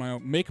had to make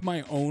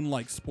my own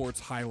like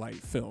sports highlight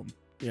film.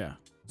 yeah.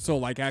 So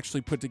like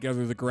actually put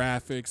together the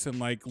graphics and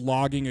like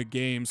logging a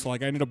game. So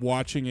like I ended up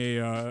watching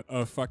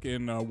a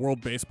fucking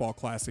World Baseball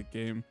Classic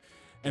game,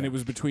 and it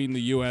was between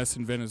the U.S.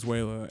 and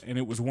Venezuela, and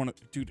it was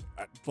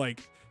like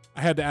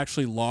I had to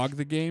actually log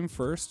the game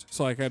first,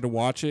 so like I had to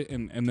watch it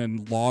and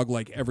then log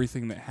like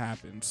everything that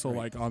happened. So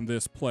like on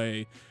this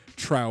play,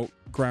 Trout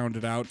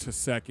grounded out to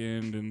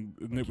second,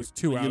 and it was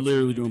 2 outs. You're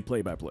literally doing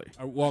play by play.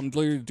 Well, I'm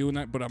literally doing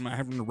that, but I'm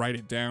having to write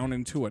it down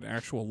into an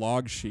actual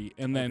log sheet.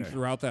 And then Okay.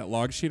 throughout that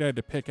log sheet, I had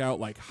to pick out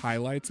like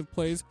highlights of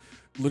plays,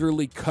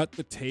 literally cut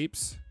the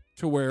tapes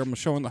to where I'm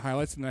showing the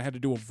highlights, and I had to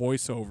do a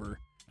voiceover.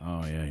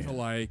 Oh yeah, So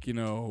like, you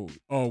know,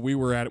 oh, we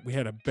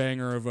had a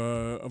banger of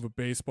a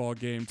baseball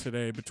game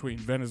today between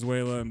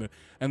Venezuela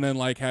and then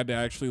like had to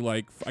actually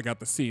like I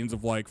got the scenes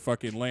of like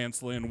fucking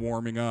Lance Lynn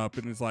warming up,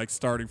 and it's like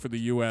starting for the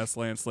US.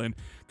 Lance Lynn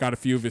got a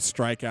few of his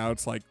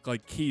strikeouts,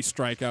 like key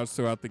strikeouts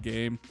throughout the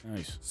game.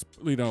 Nice.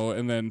 You know,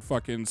 and then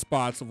fucking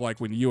spots of like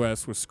when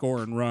US was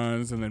scoring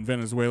runs, and then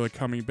Venezuela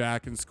coming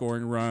back and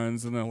scoring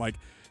runs, and then like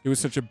it was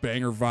such a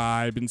banger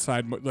vibe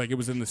inside, like it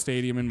was in the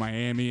stadium in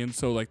Miami, and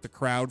so like the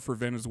crowd for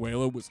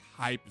Venezuela was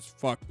hype as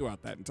fuck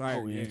throughout that entire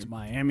Oh yeah, game. it's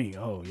Miami.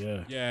 Oh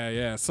yeah. Yeah,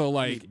 yeah. So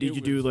like, Did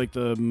you do like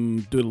the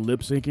do the lip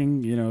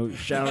syncing? You know,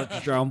 shout out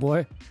to Strong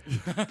Boy.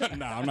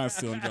 No, I'm not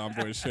stealing John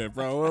Boy's shit,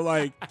 bro. We're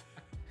like,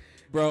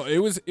 bro, it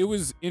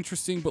was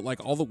interesting, but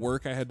like all the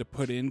work I had to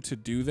put in to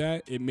do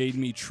that, it made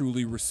me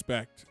truly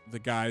respect the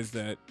guys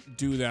that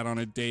do that on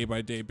a day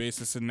by day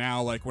basis. And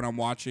now, like when I'm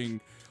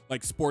watching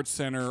like Sports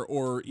Center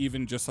or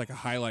even just like a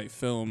highlight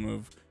film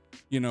of,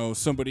 you know,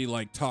 somebody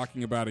like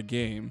talking about a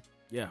game,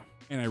 Yeah.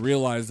 and I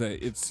realize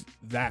that it's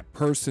that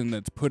person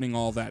that's putting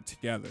all that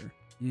together.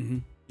 Mm-hmm.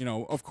 You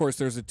know, of course,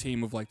 there's a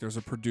team of like, there's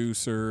a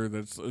producer,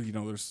 that's, you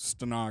know, there's a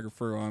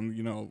stenographer on,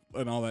 you know,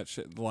 and all that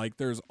shit. Like,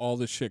 there's all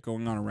this shit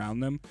going on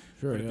around them.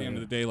 Sure. But at the end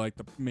of the day, like,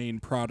 the main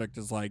product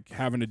is like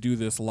having to do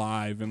this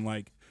live and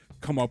like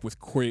come up with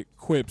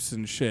quips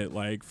and shit,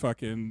 like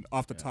fucking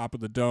off the top of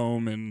the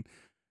dome and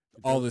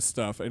all this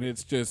stuff. And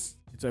it's just,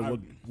 It's like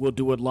we'll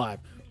do it live.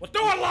 we'll do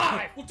it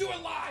live. We'll do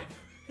it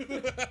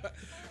live.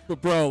 But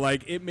bro,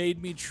 like, it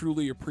made me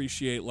truly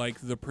appreciate like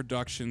the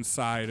production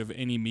side of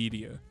any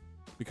media.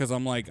 because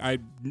I'm like, I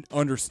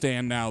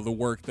understand now the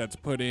work that's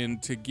put in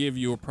to give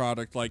you a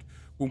product. Like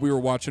when we were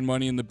watching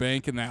Money in the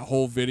Bank and that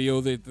whole video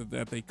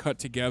that they cut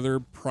together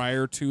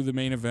prior to the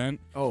main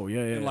event. Oh, yeah.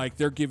 And like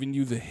they're giving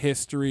you the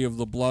history of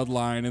the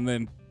bloodline and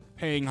then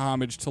paying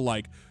homage to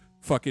like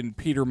fucking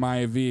Peter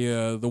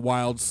Maivia, the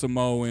Wild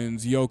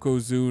Samoans,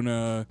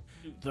 Yokozuna.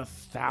 The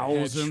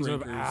thousands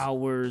of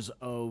hours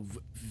of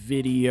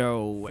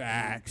video,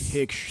 Facts,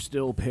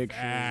 still pictures.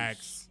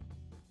 Facts.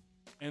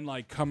 And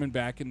like coming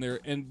back in there.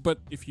 But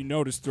if you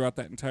notice throughout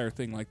that entire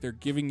thing, like they're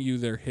giving you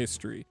their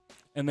history.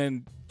 And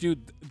then,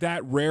 dude,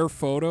 that rare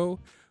photo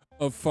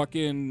of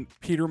fucking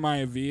Peter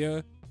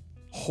Maivia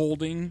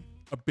holding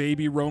a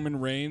baby Roman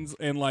Reigns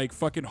and like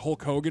fucking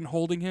Hulk Hogan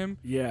holding him.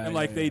 Yeah. And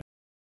like they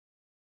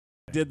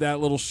did that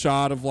little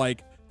shot of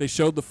like, they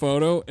showed the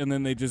photo and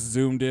then they just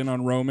zoomed in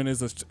on Roman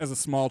as a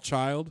small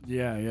child.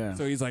 Yeah.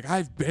 So he's like,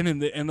 I've been in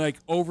the, and like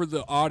over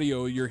the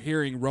audio, you're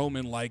hearing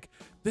Roman like,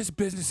 this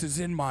business is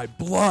in my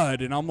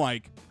blood. And I'm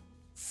like,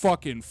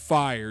 fucking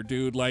fire,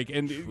 dude. Like,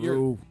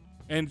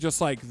 and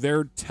just like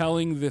they're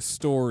telling this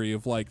story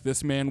of like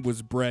this man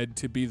was bred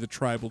to be the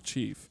tribal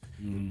chief.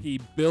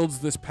 He builds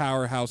this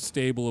powerhouse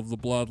stable of the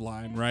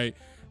bloodline, right?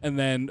 And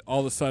then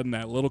all of a sudden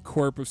that little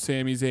corp of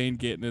Sami Zayn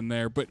getting in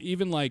there. But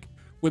even like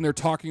when they're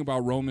talking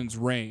about Roman's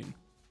reign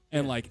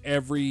and like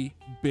every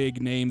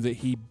big name that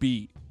he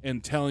beat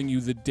and telling you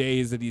the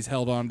days that he's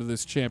held on to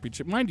this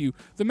championship. Mind you,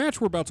 the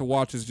match we're about to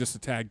watch is just a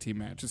tag team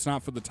match. It's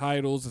not for the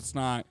titles.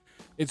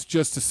 It's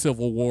just a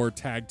Civil War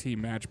tag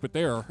team match, but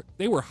they were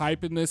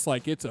hyping this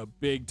like it's a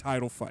big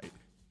title fight.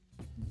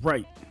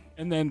 Right.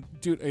 And then,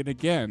 dude, and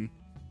again,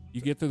 you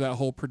get through that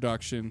whole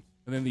production,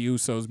 and then the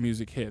Usos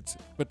music hits.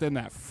 But then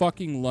that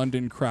fucking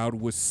London crowd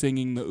was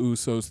singing the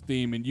Usos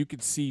theme, and you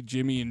could see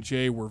Jimmy and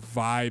Jay were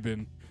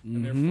vibing,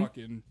 and they're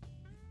fucking,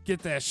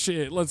 get that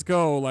shit, let's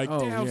go, like,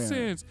 down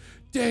since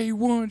day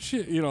one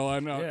shit. You know,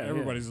 I know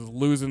everybody's just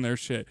losing their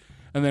shit.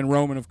 And then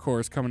Roman, of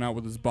course, coming out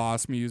with his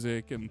boss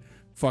music and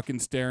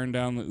fucking staring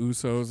down the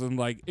Usos, and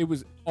like it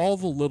was all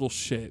the little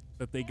shit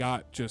that they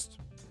got just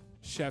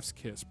chef's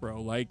kiss, bro.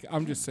 Like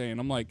I'm just saying,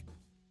 I'm like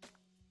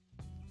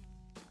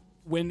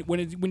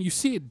when you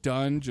see it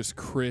done just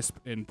crisp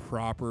and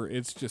proper,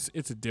 it's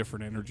a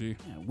different energy.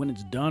 Yeah, when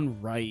it's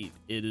done right,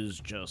 it is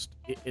just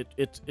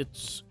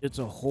it's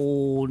a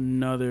whole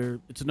nother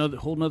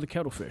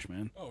kettlefish,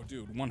 man. Oh,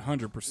 dude,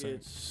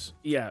 100%.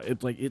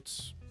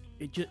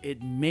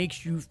 It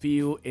makes you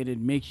feel, and it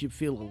makes you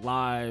feel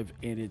alive,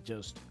 and it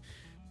just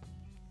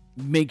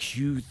makes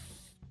you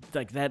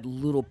like that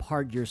little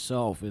part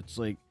yourself. It's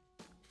like,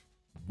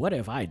 what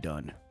have I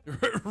done?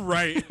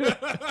 Right.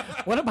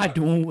 What am I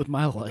doing with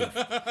my life?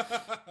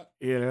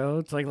 You know,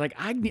 it's like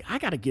I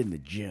gotta get in the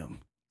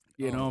gym.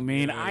 You know what I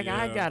mean?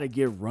 I gotta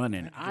get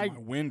running. I get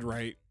my wind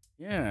right.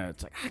 Yeah,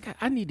 it's like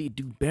I need to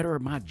do better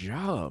at my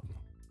job.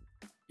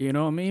 You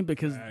know what I mean?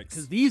 Because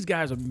these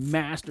guys are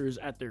masters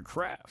at their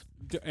craft,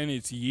 and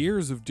it's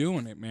years of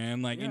doing it,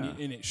 man. Like, and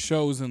it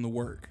shows in the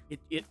work.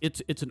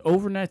 It's an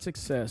overnight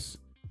success.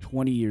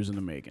 20 years in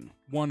the making.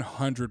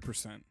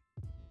 100%.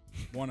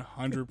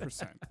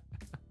 100%.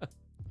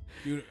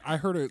 Dude, I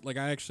heard it. Like,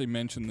 I actually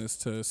mentioned this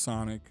to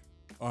Sonic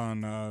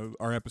on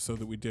our episode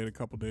that we did a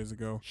couple days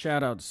ago.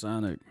 Shout out to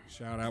Sonic.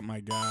 Shout out my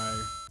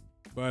guy.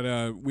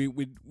 But we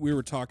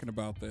were talking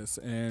about this,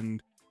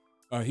 and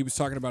he was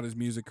talking about his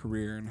music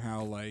career and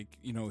how, like,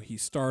 you know, he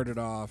started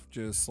off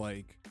just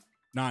like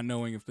not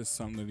knowing if this is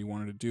something that he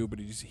wanted to do, but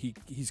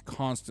he's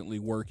constantly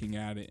working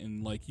at it,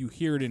 and like you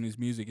hear it in his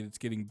music and it's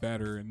getting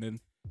better, and then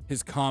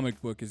his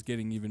comic book is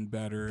getting even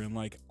better, and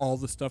like all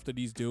the stuff that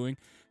he's doing,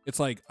 it's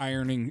like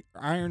iron using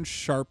iron to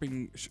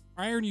sharpen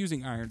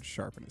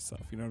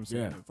itself. You know what I'm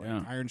saying? Yeah, it's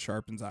like iron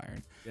sharpens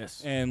iron.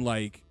 Yes. And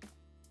like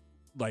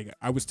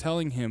I was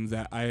telling him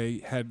that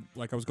I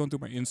was going through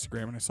my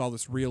Instagram and I saw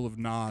this reel of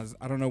Nas.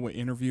 I don't know what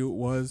interview it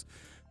was,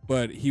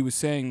 but he was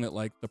saying that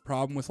like the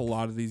problem with a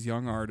lot of these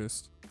young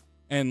artists,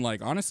 and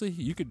like honestly,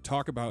 you could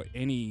talk about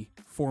any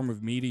form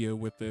of media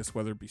with this,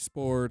 whether it be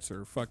sports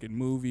or fucking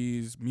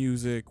movies,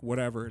 music,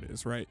 whatever it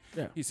is, right?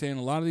 Yeah. He's saying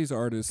a lot of these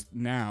artists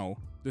now,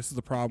 this is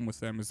the problem with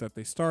them, is that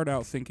they start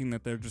out thinking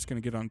that they're just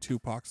going to get on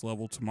Tupac's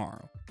level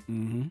tomorrow.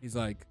 Mm-hmm. He's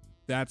like,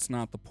 that's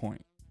not the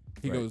point.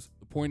 He Right. goes,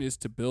 the point is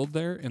to build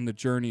there, and the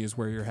journey is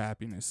where your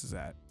happiness is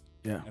at.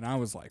 Yeah. And I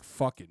was like,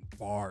 fucking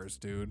bars,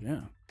 dude.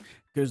 Yeah.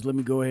 Because let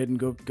me go ahead and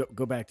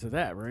go back to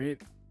that,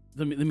 right?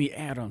 Let me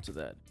add on to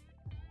that.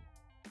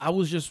 I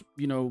was just,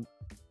 you know,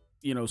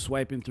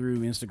 swiping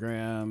through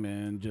Instagram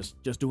and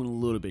just doing a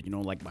little bit,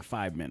 like my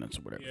 5 minutes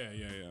or whatever.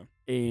 Yeah.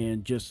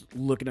 And just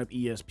looking up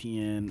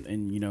ESPN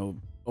and,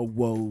 a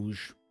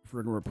Woj for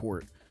a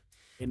report.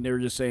 And they were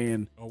just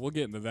saying, oh, we'll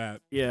get into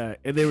that. Yeah.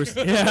 And they were,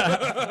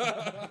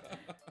 yeah.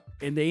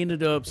 And they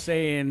ended up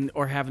saying,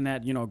 or having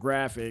that,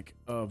 graphic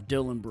of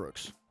Dylan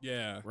Brooks.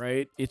 Yeah.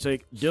 Right? It's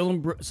like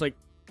it's like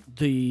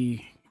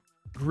the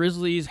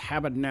Grizzlies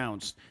have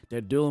announced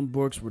that Dylan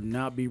Brooks would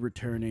not be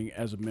returning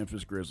as a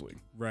Memphis Grizzly.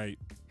 Right.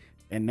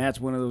 And that's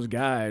one of those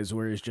guys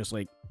where it's just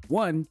like,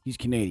 one, he's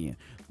Canadian,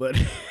 but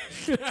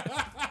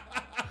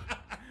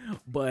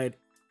but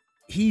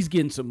he's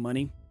getting some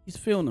money. He's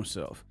feeling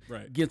himself.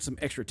 Right. Getting some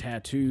extra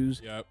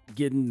tattoos. Yep.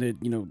 Getting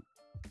the,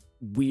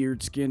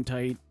 weird skin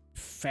tight,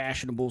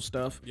 fashionable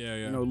stuff. Yeah,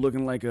 yeah.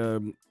 Looking like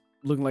a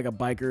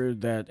biker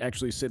that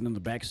actually is sitting in the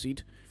back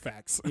seat.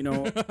 Facts.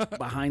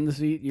 Behind the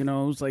seat.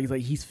 It's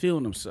like he's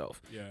feeling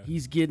himself. Yeah.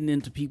 He's getting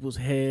into people's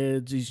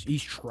heads.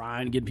 He's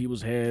trying to get in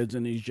people's heads,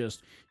 and he's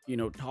just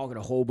talking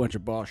a whole bunch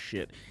of boss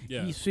shit.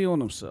 Yeah. He's feeling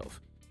himself.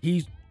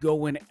 He's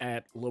going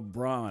at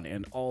LeBron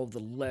and all of the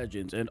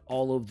legends and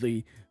all of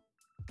the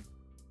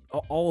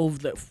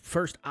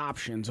first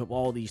options of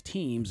all these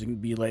teams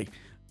and be like,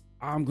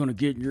 I'm going to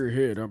get in your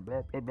head.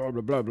 Blah, blah, blah,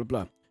 blah, blah, blah,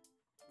 blah.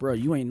 Bro,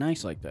 you ain't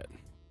nice like that.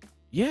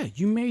 Yeah,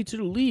 you made it to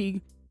the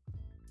league.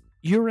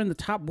 You're in the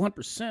top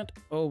 1%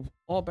 of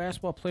all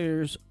basketball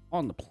players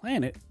on the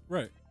planet.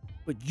 Right.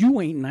 But you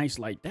ain't nice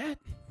like that.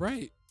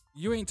 Right.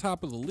 You ain't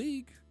top of the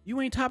league. You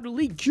ain't top of the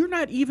league. You're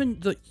not even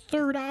the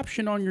third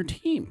option on your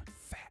team.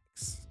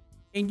 Facts.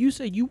 And you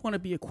say you want to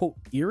be a, quote,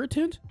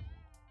 irritant?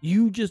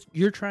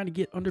 You're trying to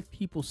get under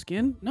people's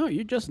skin? No,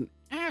 you're just an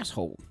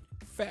asshole.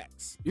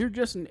 Facts. You're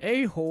just an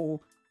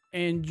a-hole,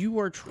 and you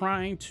are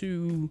trying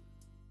to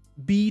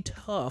be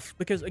tough.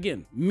 Because,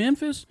 again,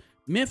 Memphis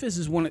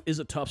is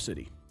a tough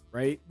city,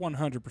 right?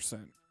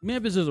 100%.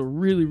 Memphis is a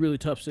really, really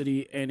tough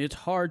city, and it's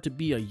hard to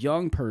be a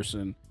young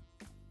person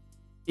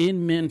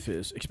in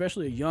Memphis,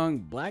 especially a young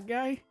black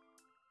guy,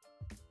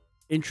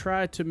 and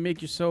try to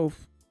make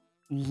yourself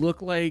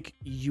look like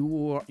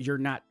you're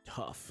not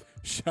tough.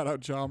 Shout out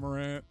John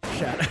Morant.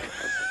 Shout out.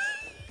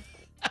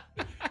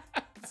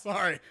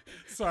 Sorry.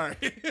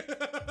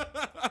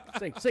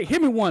 Say,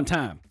 hit me one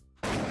time.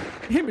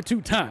 Hit me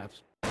 2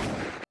 times.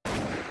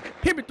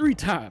 Hit me 3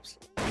 times.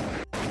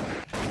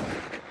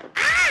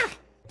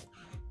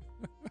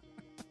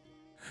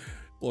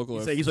 Local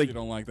He's FCC like,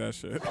 don't like that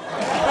shit.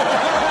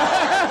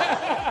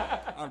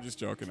 I'm just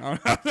joking.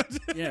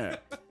 Yeah.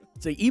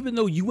 Say, even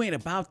though you ain't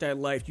about that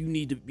life, you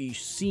need to be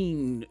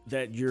seen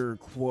that you're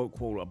quote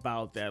quote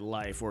about that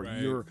life, or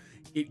Right.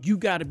 you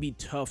got to be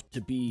tough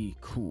to be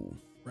cool.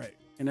 Right.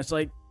 And it's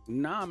like,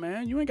 nah,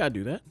 man, you ain't got to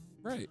do that.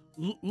 Right.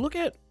 Look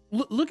at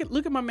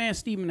my man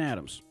Steven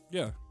Adams.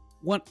 Yeah.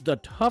 The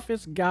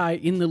toughest guy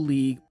in the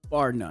league,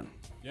 bar none.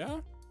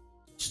 Yeah.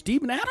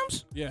 Steven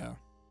Adams? Yeah.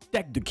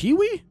 The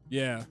Kiwi?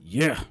 Yeah.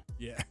 Yeah.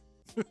 Yeah.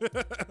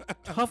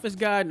 Toughest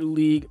guy in the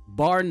league,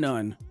 bar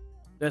none,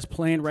 that's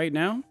playing right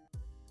now.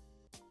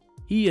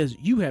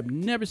 You have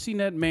never seen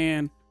that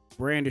man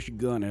brandish a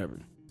gun ever.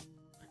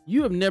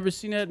 You have never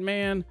seen that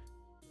man,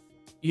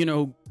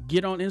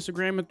 get on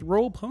Instagram and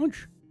throw a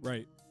punch.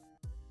 Right.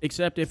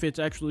 Except if it's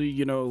actually,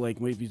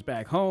 like if he's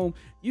back home.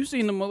 You've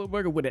seen the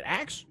motherfucker with an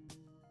axe.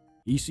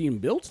 You see him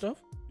build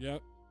stuff.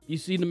 Yep. You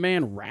see the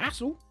man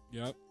wrestle.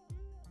 Yep.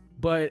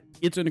 But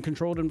it's in a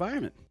controlled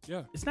environment.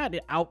 Yeah. It's not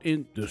out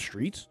in the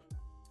streets.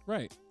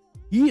 Right.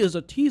 He's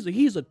a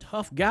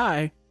tough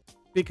guy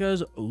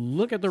because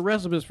look at the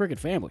rest of his freaking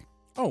family.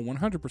 Oh,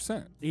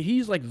 100%.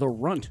 He's like the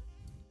runt.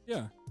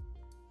 Yeah.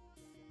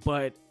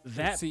 But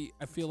I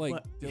feel like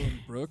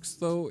Dylan Brooks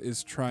though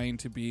is trying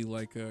to be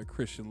like a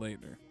Christian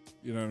Laettner.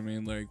 You know what I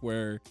mean? Like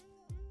where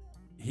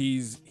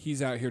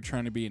he's out here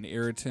trying to be an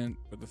irritant,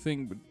 but the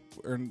thing,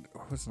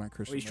 what's not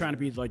Christian? He's trying to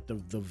be like the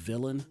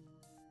villain.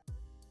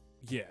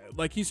 Yeah,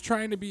 like he's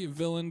trying to be a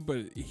villain,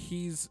 but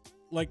he's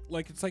like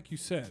it's like you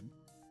said.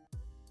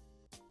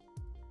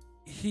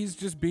 He's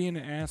just being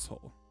an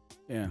asshole.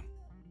 Yeah.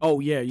 Oh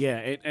yeah.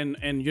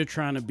 And you're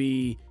trying to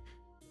be,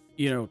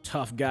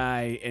 tough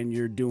guy, and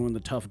you're doing the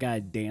tough guy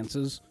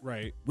dances,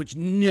 right? Which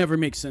never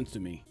makes sense to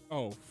me.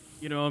 Oh,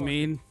 you know what I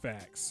mean?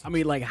 Facts. I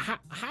mean, like,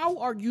 how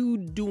are you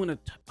doing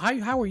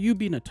how are you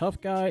being a tough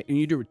guy and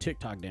you do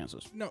TikTok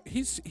dances? No,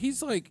 he's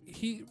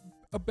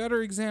a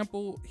better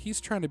example.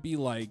 He's trying to be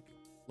like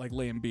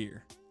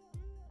Lambeer.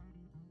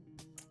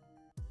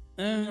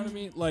 You know what I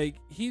mean? Like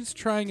he's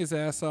trying his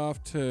ass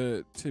off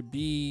to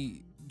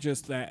be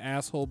just that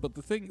asshole. But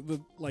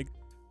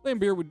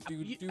Lambeer would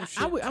do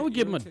shit. I would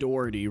give him a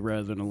Doherty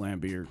rather than a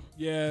Lambeer.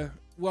 Yeah.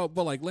 Well,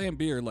 but like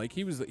Lambeer, like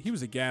he was a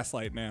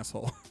gaslighting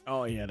asshole.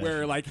 Oh yeah.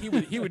 Where like he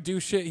would do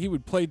shit. He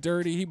would play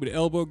dirty. He would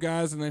elbow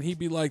guys, and then he'd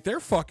be like, "They're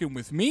fucking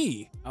with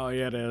me." Oh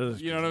yeah, that is.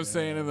 You know what I'm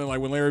saying? And then like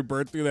when Larry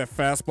Bird threw that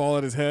fastball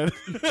at his head.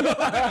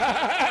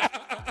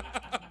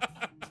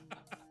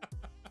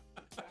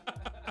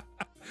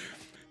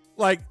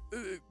 Like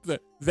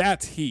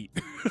that's heat.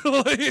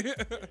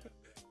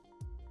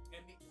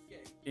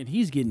 And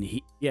he's getting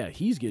heat. Yeah,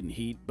 he's getting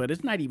heat, but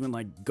it's not even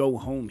like go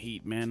home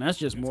heat, man. That's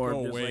just more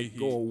go just away like heat.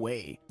 go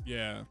away.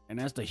 Yeah. And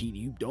that's the heat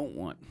you don't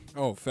want.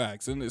 Oh,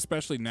 facts. And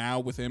especially now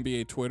with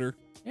NBA Twitter.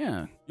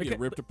 Yeah. You get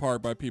ripped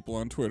apart by people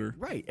on Twitter.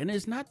 Right. And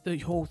it's not the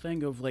whole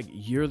thing of like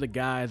you're the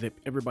guy that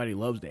everybody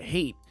loves to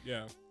hate.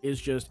 Yeah.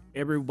 It's just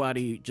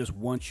everybody just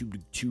wants you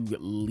to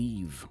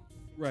leave.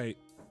 Right.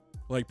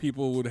 Like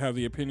people would have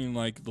the opinion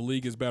like the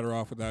league is better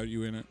off without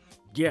you in it.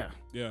 Yeah.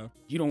 Yeah.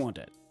 You don't want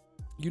that.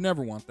 You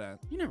never want that.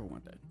 You never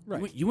want that.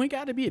 Right. You ain't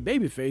got to be a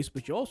babyface,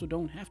 but you also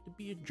don't have to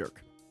be a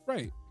jerk.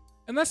 Right.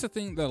 And that's the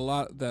thing that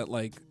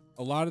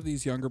a lot of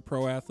these younger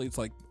pro athletes,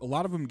 like a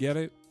lot of them get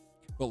it,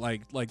 But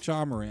like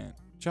Ja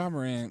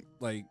Morant,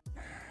 like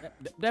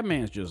that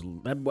man's just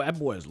that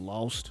boy is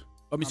lost.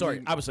 I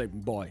would say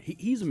boy.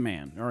 He's a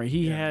man. All right,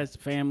 he has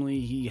family.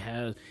 He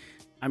had,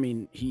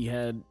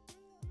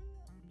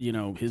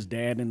 his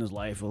dad in his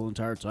life the whole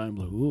entire time.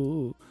 Like,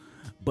 ooh.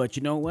 But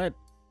you know what?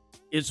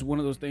 It's one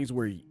of those things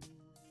where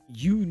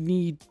you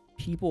need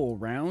people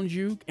around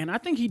you, and I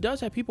think he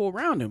does have people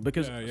around him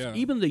because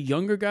even the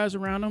younger guys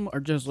around him are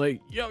just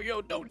like,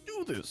 yo, don't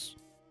do this.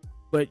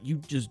 But you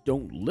just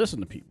don't listen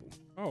to people.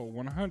 Oh,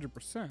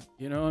 100%.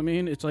 You know what I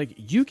mean? It's like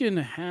you can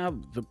have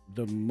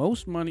the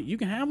most money, you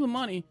can have the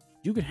money,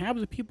 you can have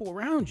the people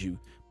around you,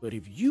 but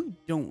if you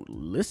don't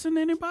listen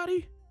to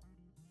anybody,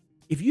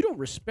 if you don't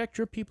respect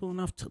your people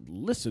enough to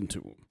listen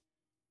to them.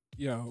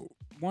 Yo,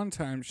 one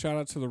time, shout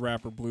out to the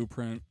rapper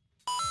Blueprint.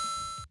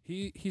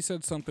 He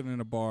said something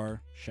in a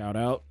bar. Shout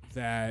out.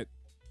 That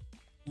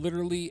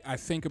literally I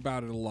think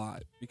about it a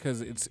lot because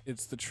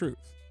it's the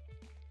truth.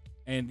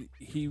 And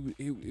he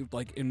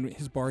like in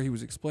his bar he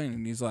was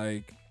explaining, he's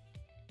like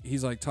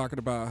talking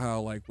about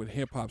how like when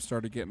hip hop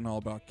started getting all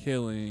about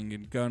killing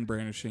and gun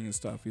brandishing and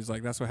stuff, he's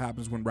like, that's what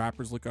happens when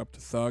rappers look up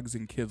to thugs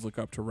and kids look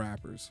up to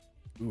rappers.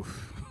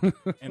 Oof.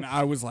 And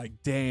I was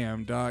like,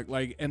 damn, dog.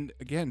 Like, and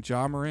again,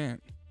 Ja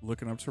Morant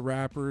looking up to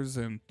rappers,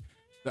 and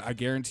I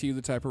guarantee you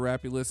the type of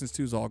rap he listens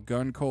to is all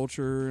gun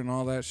culture and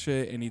all that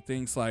shit, and he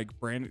thinks like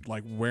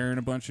wearing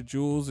a bunch of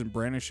jewels and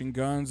brandishing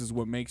guns is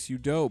what makes you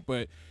dope.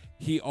 But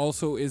he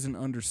also isn't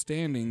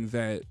understanding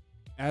that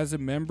as a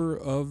member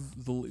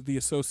of the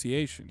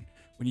association,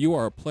 when you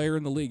are a player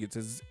in the league,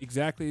 it's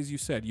exactly as you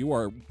said, you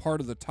are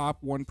part of the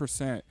top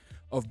 1%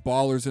 of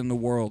ballers in the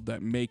world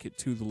that make it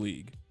to the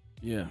league.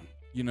 Yeah.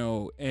 You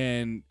know,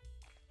 and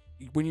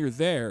when you're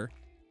there,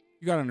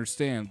 you got to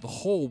understand the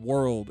whole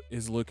world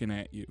is looking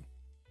at you.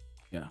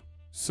 Yeah.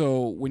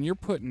 So when you're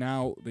putting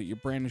out that you're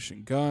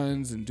brandishing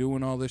guns and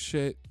doing all this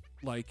shit,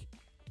 like,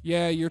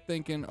 yeah, you're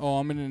thinking, oh,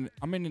 I'm in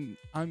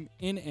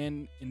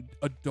an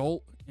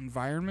adult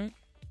environment,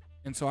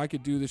 and so I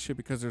could do this shit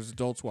because there's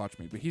adults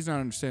watching me. But he's not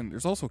understanding.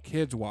 There's also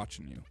kids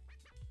watching you.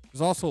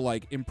 There's also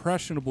like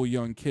impressionable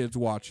young kids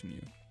watching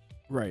you.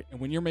 Right. And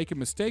when you're making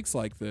mistakes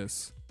like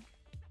this,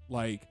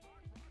 like,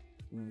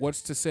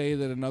 what's to say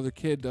that another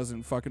kid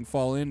doesn't fucking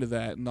fall into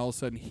that and all of a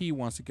sudden he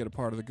wants to get a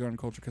part of the gun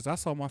culture? Because I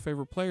saw my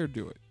favorite player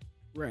do it.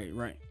 Right,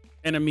 right.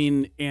 And I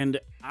mean, and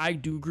I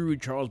do agree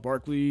with Charles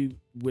Barkley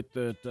with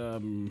the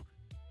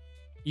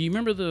you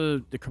remember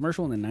the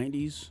commercial in the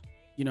 90s,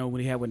 you know,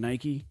 when he had with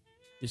Nike?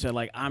 He said,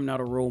 like, I'm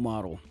not a role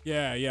model.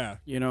 Yeah, yeah.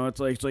 You know, it's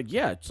like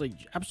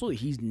absolutely,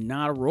 he's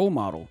not a role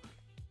model.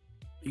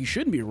 You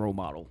shouldn't be a role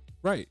model.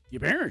 Right.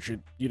 Your parents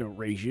should,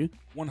 raise you.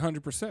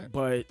 100%.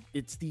 But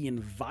it's the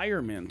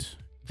environment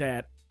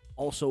that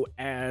also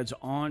adds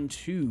on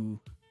to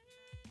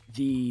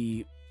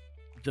the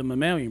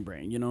mammalian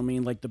brain, you know what I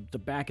mean? Like the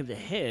back of the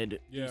head,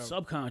 the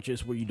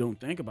subconscious, where you don't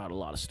think about a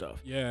lot of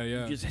stuff. Yeah,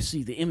 yeah. You just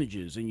see the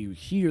images and you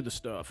hear the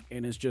stuff,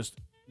 and it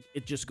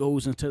just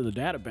goes into the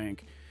data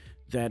bank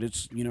that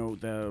it's,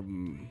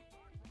 when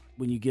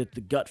you get the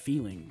gut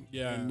feeling.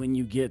 Yeah. And when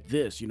you get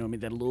this,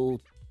 that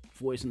little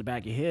voice in the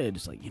back of your head,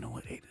 it's like,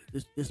 hey,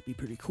 this would be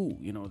pretty cool,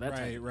 that's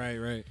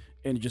right.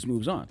 And it just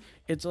moves on.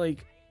 It's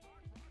like,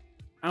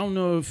 I don't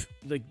know if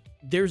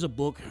there's a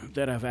book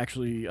that I've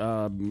actually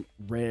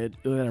read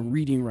that I'm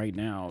reading right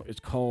now. It's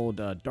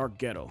called Dark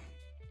Ghetto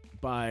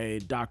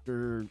by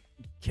Dr.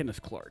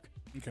 Kenneth Clark.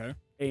 Okay.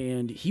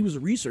 And he was a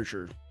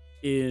researcher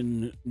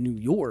in New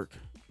York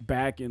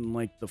back in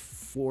like the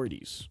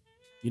 40s.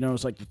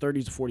 It's like the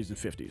 30s, 40s, and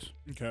 50s.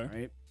 Okay.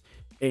 Right.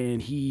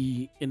 And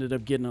he ended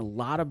up getting a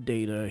lot of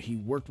data. He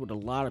worked with a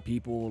lot of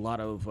people, a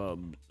lot of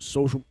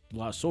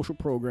social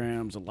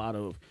programs, a lot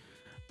of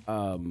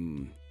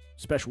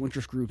special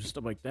interest groups and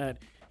stuff like that.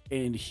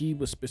 And he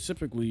was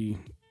specifically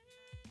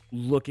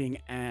looking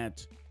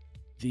at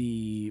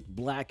the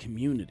black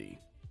community.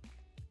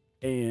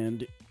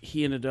 And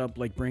he ended up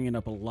like bringing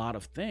up a lot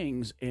of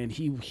things. And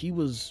he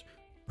was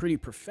pretty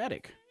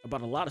prophetic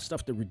about a lot of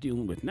stuff that we're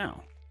dealing with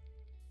now.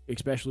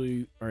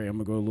 Especially, all right, I'm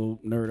gonna go a little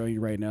nerd on you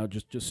right now.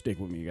 Just stick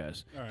with me, you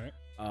guys. All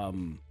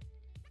right.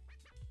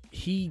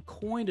 He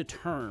coined a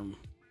term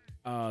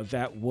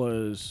that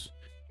was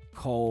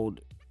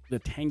called the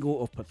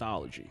tangle of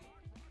pathology.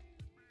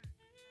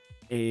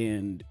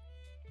 And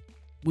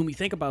when we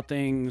think about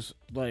things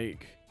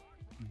like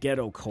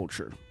ghetto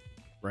culture,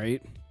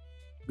 right?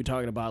 We're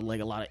talking about like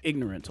a lot of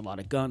ignorance, a lot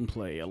of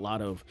gunplay, a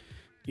lot of,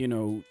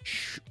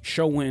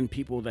 showing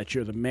people that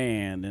you're the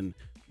man and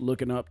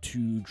looking up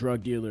to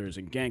drug dealers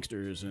and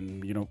gangsters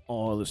and,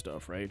 all this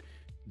stuff, right?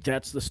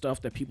 That's the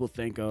stuff that people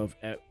think of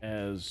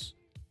as,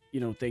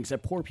 things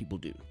that poor people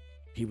do.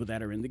 People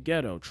that are in the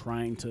ghetto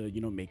trying to,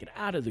 make it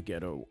out of the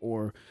ghetto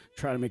or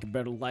try to make a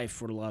better life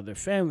for a lot of their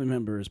family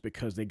members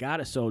because they got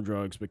to sell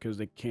drugs because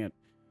they can't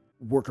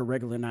work a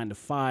regular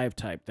 9-to-5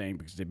 type thing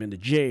because they've been to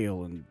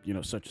jail and,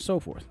 such and so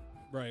forth.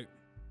 Right.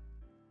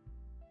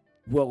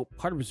 Well,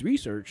 part of his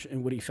research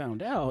and what he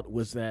found out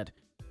was that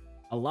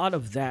a lot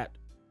of that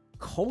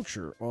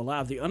culture or a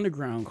lot of the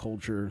underground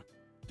culture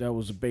that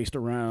was based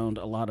around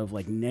a lot of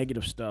like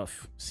negative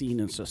stuff seen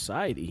in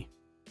society,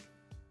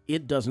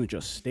 it doesn't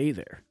just stay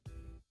there.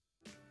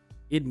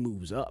 It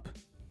moves up.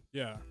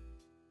 Yeah.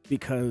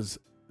 Because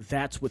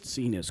that's what's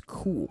seen as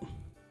cool.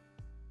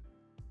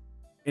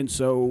 And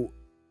so,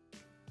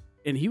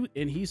 and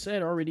he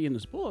said already in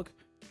this book,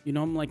 you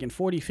know, I'm like, in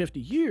 40, 50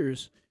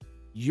 years,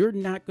 you're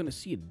not going to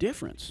see a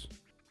difference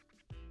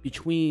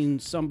between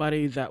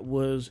somebody that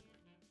was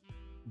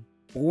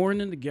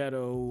born in the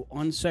ghetto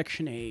on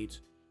Section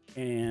 8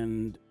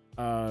 and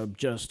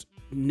just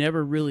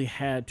never really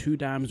had 2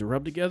 dimes to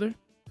rub together,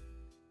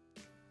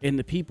 and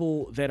the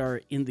people that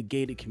are in the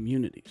gated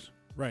communities.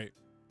 Right.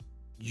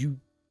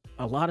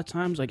 A lot of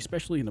times, like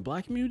especially in the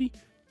black community,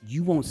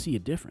 you won't see a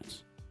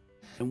difference.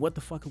 And what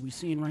the fuck are we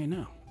seeing right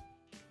now?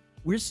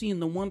 We're seeing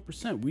the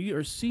 1%. We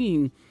are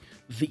seeing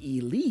the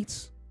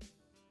elites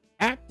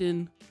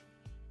acting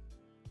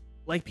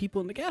like people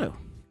in the ghetto.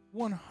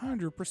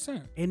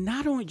 100%. And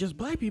not only just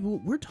black people,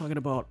 we're talking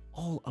about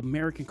all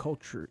American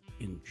culture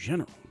in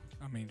general.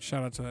 I mean,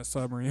 shout out to that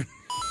submarine.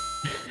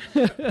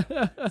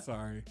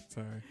 Sorry.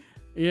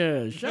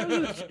 Yeah, shout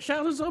out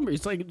to somebody.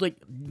 It's like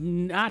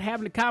not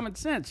having the common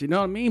sense, you know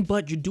what I mean?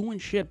 But you're doing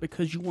shit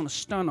because you want to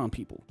stun on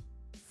people.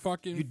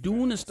 Fucking You're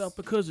doing this stuff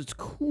because it's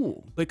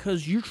cool.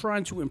 Because you're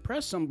trying to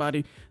impress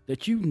somebody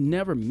that you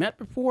never met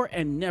before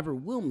and never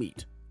will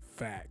meet.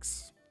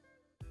 Facts.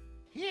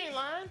 He ain't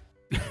lying.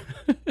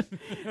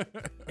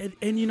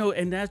 and you know,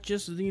 and that's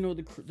just, you know,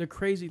 the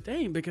crazy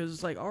thing, because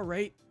it's like, all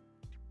right,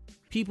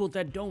 people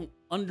that don't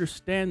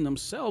understand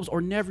themselves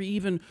or never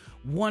even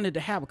wanted to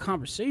have a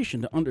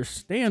conversation to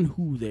understand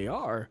who they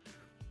are,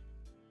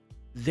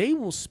 they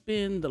will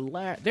spend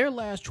their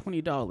last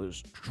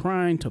 $20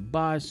 trying to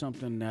buy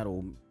something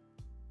that'll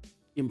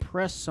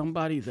impress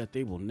somebody that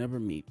they will never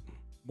meet.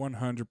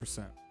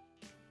 100%.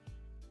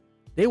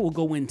 They will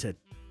go into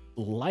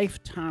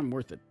lifetime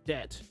worth of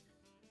debt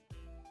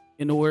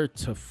in order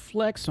to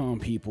flex on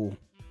people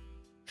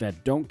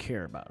that don't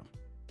care about them.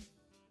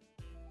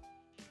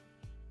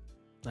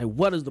 Like,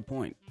 what is the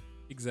point?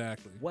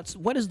 Exactly.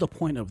 What is the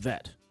point of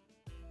that?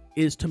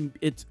 It's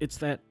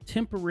that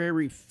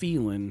temporary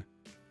feeling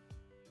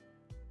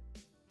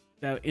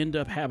that end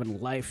up having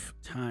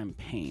lifetime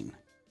pain.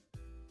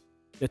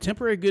 The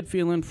temporary good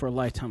feeling for a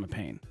lifetime of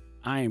pain.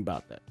 I ain't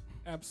about that.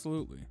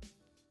 Absolutely.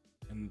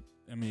 And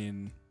I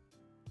mean,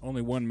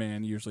 only one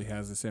man usually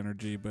has this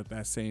energy, but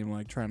that same,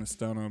 like, trying to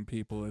stun on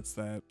people, it's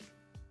that.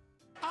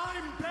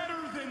 I'm better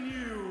than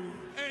you,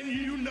 and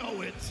you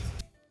know it.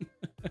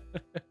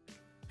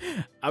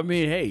 I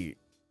mean, hey,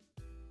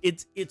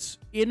 it's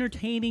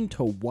entertaining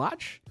to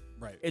watch.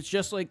 Right. It's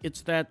just like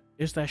it's that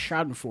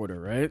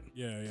Schadenfreude, right?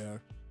 Yeah.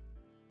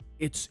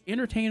 It's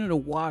entertaining to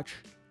watch.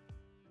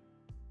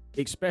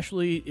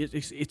 Especially,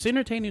 it's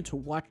entertaining to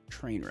watch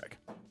train wreck.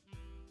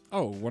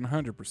 Oh,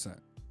 100%.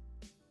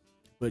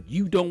 But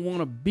you don't want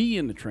to be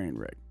in the train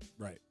wreck.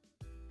 Right.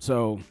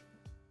 So,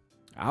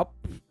 I'll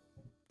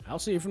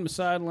see it from the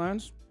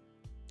sidelines.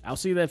 I'll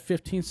see that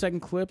 15-second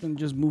clip and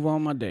just move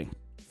on my day.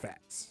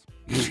 Facts.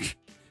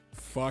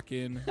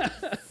 Fucking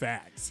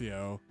facts,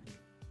 yo.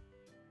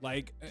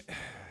 Like,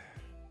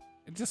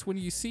 just when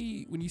you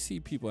see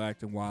people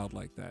acting wild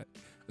like that,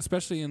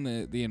 especially in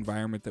the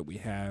environment that we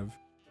have,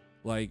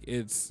 like,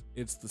 it's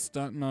the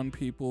stunting on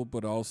people,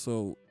 but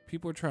also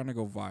people are trying to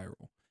go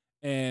viral.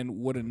 And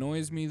what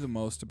annoys me the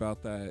most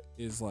about that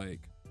is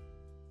like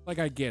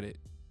I get it.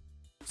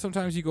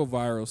 Sometimes you go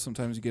viral,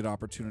 sometimes you get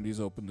opportunities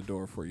open the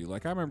door for you.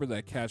 Like, I remember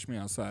that Catch Me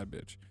Outside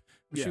bitch.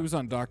 When she was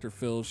on Dr.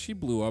 Phil, she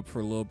blew up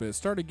for a little bit,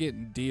 started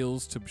getting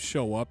deals to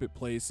show up at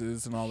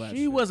places and all that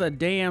She shit. was a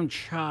damn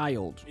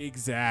child.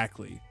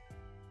 Exactly.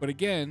 But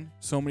again,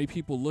 so many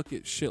people look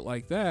at shit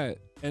like that,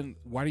 and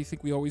why do you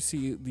think we always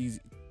see these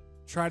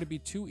try to be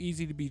too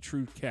easy to be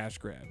true cash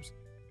grabs?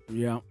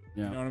 Yeah.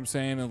 You know what I'm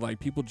saying? And like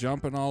people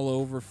jumping all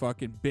over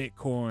fucking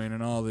Bitcoin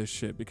and all this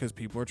shit because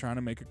people are trying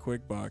to make a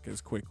quick buck as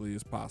quickly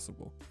as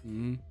possible.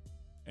 Mm-hmm.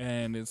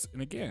 And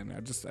again,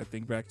 I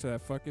think back to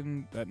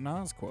that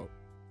Nas quote.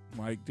 I'm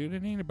like, dude,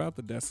 it ain't about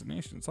the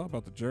destination. It's all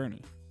about the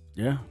journey.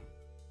 Yeah.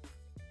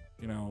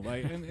 You know,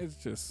 like, and it's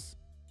just,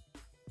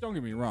 don't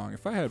get me wrong.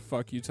 If I had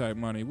fuck you type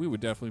money, we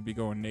would definitely be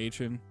going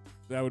nation.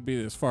 That would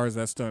be as far as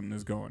that stunting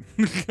is going.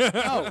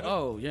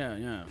 oh,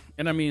 yeah.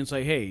 And I mean, it's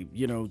like, hey,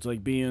 you know, it's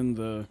like being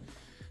the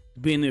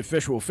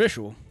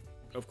official,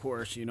 of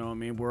course, you know what I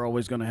mean? We're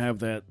always going to have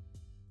that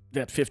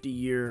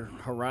 50-year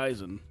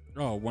horizon.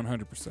 Oh,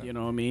 100%. You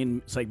know what I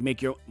mean? It's like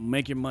make your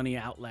money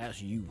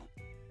outlast you.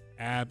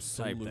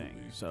 Absolutely. Type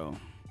thing. So.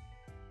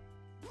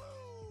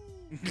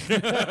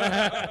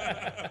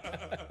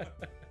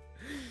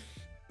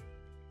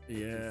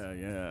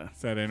 Yeah.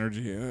 It's that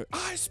energy.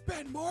 I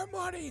spend more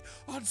money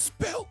on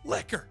spilt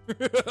liquor.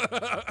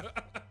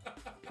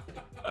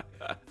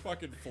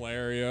 Fucking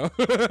flare, yo.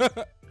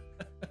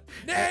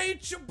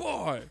 Nature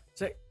boy.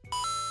 Say,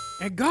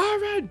 hey,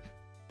 Garvin,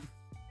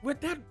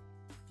 with that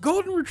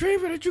golden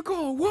retriever that you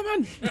call a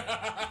woman.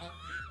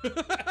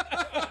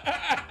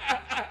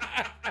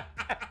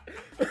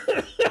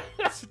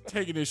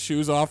 taking his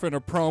shoes off in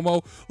a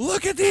promo.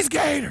 Look at these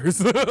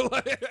gators.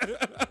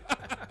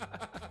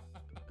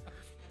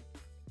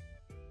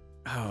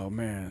 Oh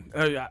man,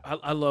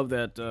 I love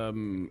that.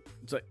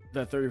 It's like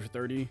that 30 for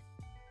 30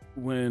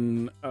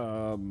 when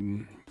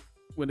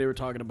they were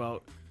talking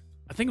about,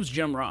 I think it was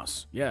Jim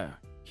Ross. Yeah,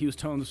 he was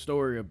telling the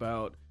story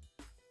about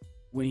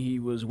when he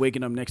was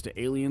waking up next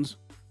to aliens,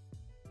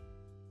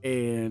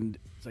 and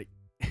it's like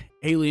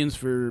aliens,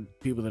 for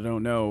people that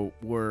don't know,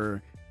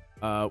 were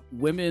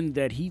women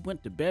that he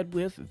went to bed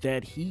with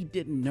that he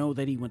didn't know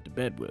that he went to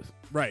bed with.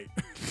 Right.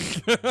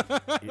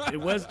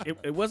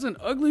 It wasn't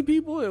ugly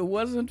people. It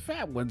wasn't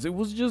fat ones. It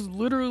was just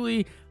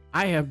literally,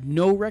 I have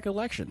no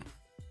recollection.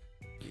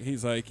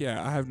 He's like,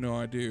 yeah, I have no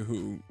idea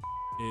who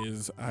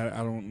is. I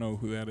don't know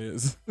who that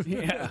is.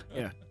 Yeah.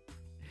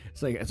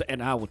 It's like,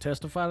 and I will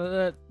testify to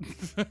that.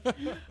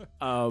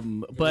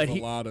 But a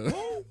lot of.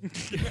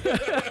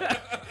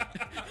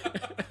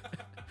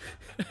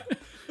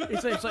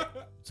 It's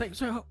like,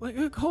 so,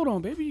 hold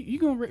on, baby. You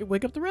gonna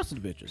wake up the rest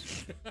of the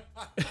bitches?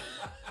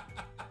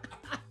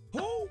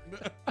 Who?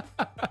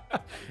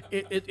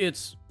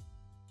 It's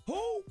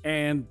Who?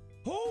 and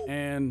Who?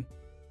 and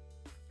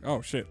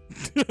Oh shit.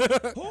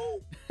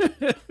 Who?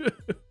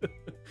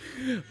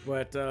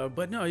 but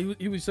no,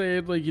 he was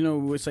saying, like,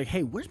 it's like,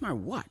 hey, where's my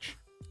watch?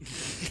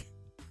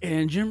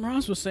 And Jim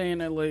Ross was saying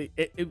that, like,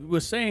 it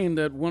was saying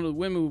that one of the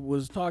women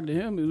was talking to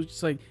him. It was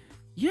just like,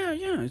 yeah.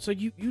 It's like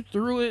you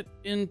threw it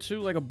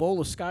into like a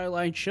bowl of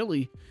Skyline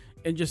chili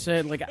and just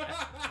said, like,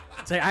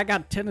 I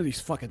got 10 of these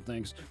fucking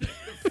things.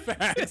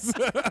 Facts.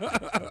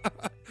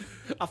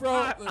 A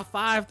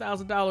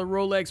 $5,000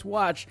 Rolex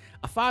watch,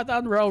 a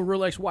 $5,000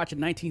 Rolex watch in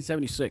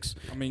 1976.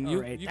 I mean,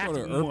 you go that's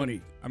to Urban.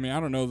 money. I mean, I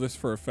don't know this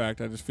for a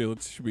fact. I just feel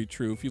it should be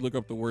true. If you look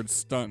up the word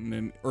stunting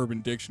in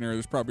Urban Dictionary,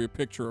 there's probably a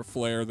picture of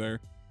Flair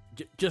there.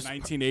 Just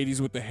 1980s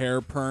with the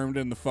hair permed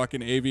and the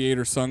fucking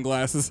aviator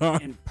sunglasses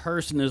on. and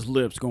pursing his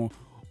lips, going,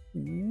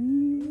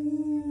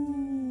 Ooh,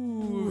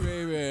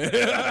 baby.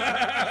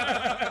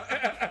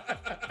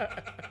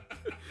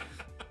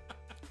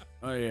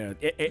 oh yeah,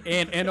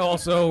 and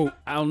also,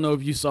 I don't know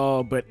if you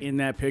saw, but in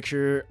that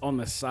picture on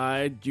the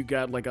side, you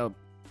got like a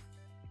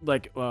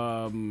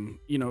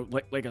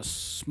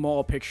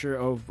small picture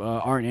of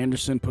Arn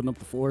Anderson putting up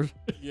the fours.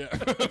 Yeah.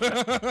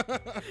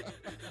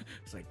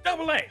 It's like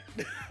double A.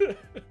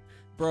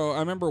 Bro, I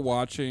remember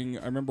watching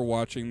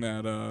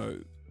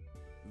that.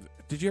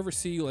 Did you ever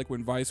see, like,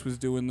 when Vice was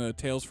doing the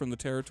Tales from the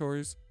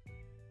Territories?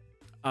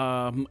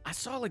 I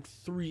saw like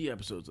 3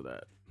 episodes of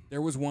that.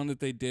 There was one that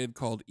they did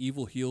called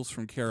Evil Heels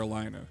from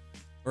Carolina,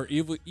 or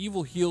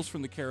Evil Heels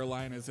from the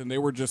Carolinas, and they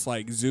were just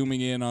like zooming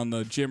in on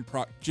the Jim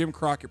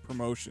Crockett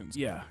promotions.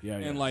 Yeah.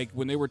 And like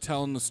when they were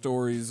telling the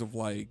stories of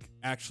like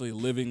actually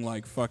living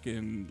like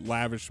fucking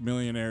lavish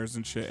millionaires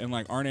and shit, and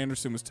like Arn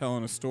Anderson was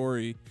telling a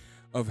story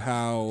of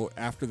how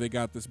after they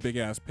got this big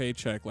ass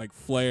paycheck, like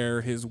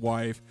Flair, his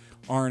wife,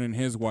 Arn and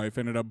his wife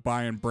ended up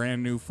buying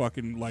brand new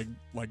fucking like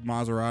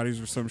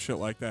Maseratis or some shit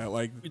like that.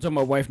 Like, You talking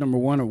about wife number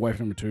 1 or wife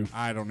number 2?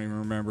 I don't even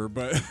remember,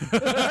 but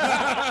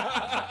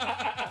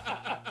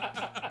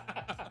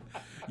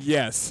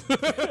yes.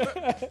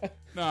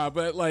 Nah,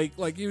 but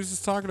like he was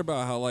just talking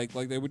about how like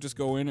they would just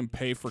go in and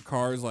pay for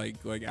cars like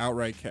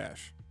outright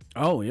cash.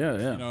 Oh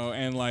yeah. You know,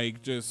 and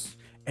like just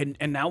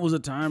And that was a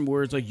time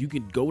where it's like you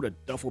could go to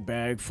duffel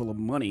bag full of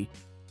money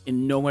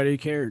and nobody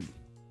cared.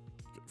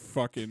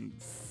 fucking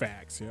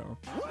facts, yo.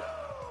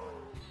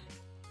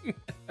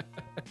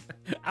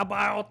 I'll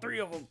buy all 3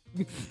 of them.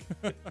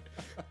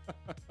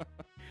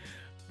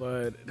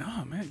 But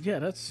no, man, yeah,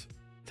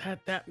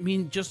 that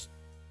mean, just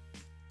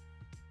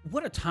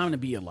what a time to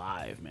be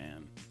alive,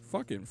 man.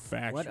 Fucking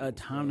facts. What a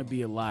time to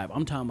be alive.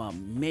 I'm talking about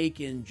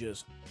making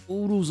just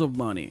oodles of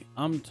money.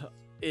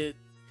 It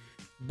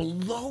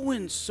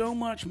blowing so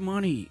much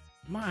money.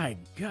 My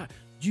God.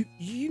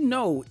 You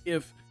know,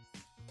 if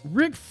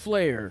Ric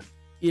Flair,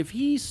 if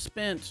he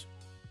spent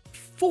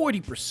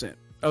 40%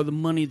 of the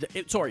money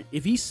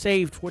if he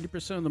saved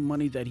 40% of the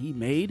money that he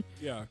made,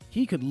 Yeah.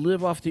 he could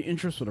live off the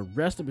interest for the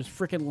rest of his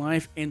freaking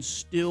life and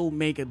still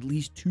make at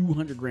least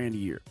 $200,000 a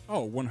year.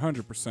 Oh,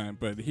 100%.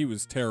 But he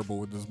was terrible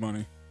with his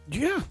money.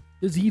 Yeah,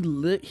 because he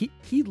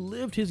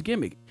lived his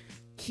gimmick.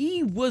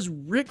 He was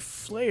Ric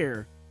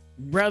Flair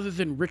rather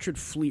than Richard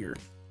Fleer.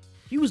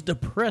 He was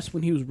depressed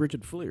when he was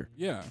Richard Fleer.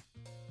 Yeah.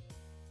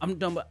 I'm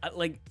done,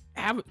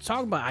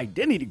 talking about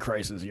identity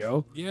crisis,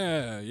 yo.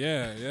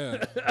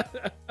 Yeah.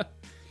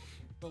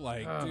 But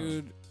like,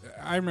 dude,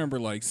 I remember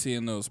like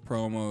seeing those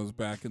promos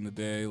back in the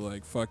day,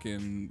 like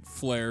fucking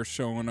Flair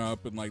showing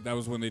up, and like that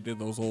was when they did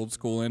those old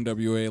school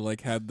NWA,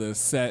 like had the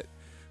set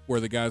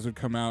where the guys would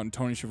come out and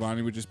Tony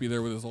Schiavone would just be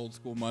there with his old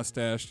school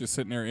mustache, just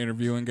sitting there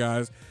interviewing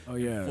guys. Oh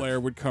yeah. Flair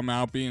would come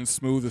out being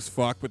smooth as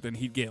fuck, but then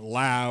he'd get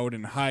loud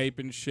and hype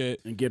and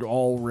shit. And get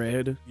all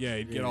red. Yeah,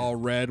 he'd get all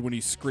red when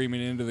he's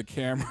screaming into the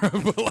camera.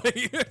 But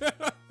like,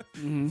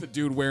 the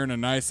dude wearing a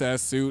nice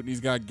ass suit and he's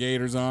got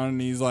gaiters on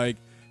and he's like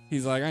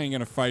He's like, I ain't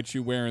gonna fight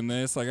you wearing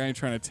this. Like, I ain't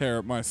trying to tear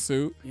up my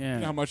suit. Yeah. You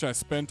know how much I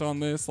spent on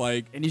this?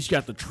 Like, And he's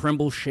got the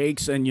tremble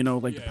shakes and, you know,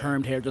 like the Yeah.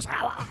 permed hair just.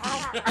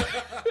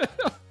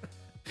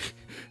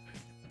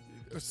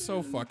 it was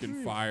so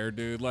fucking fire,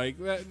 dude. Like,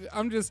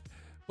 that,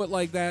 but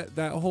like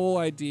that whole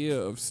idea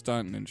of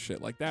stunting and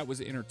shit, like that was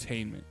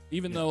entertainment.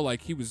 Even though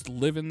like he was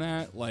living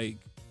that, like,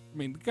 I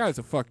mean, the guy's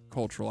a fucking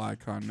cultural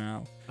icon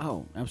now.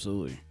 Oh,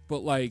 absolutely. But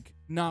like,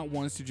 not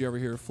once did you ever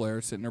hear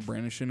Flair sitting there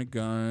brandishing a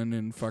gun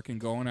and fucking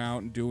going out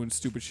and doing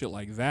stupid shit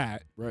like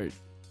that. Right.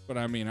 But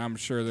I mean, I'm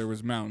sure there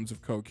was mountains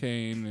of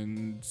cocaine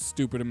and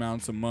stupid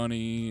amounts of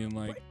money and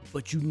like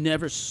But you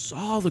never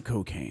saw the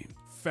cocaine.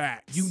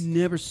 facts. You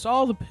never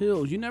saw the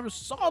pills. You never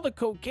saw the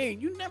cocaine.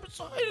 You never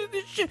saw any of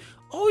this shit.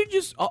 All you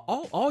just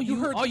all you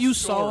heard all the you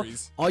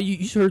stories. saw all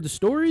you heard the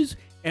stories,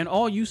 and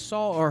all you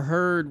saw or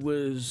heard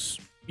was,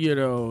 you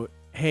know,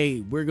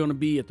 hey, we're gonna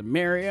be at the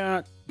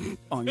Marriott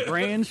on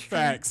Grand Street.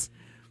 Facts.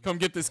 Come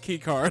get this key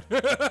card.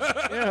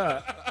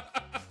 Yeah.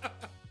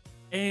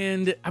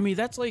 And I mean,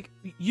 that's like,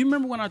 you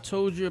remember when I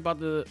told you about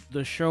the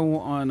show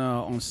on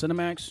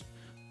Cinemax,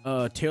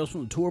 Tales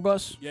from the Tour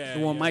Bus? Yeah, The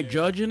one yeah, Mike yeah.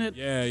 Judge in it?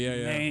 Yeah.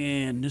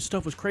 Man, this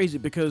stuff was crazy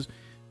because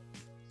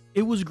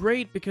it was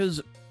great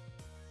because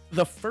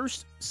the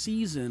first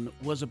season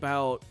was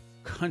about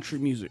country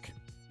music.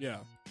 Yeah.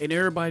 And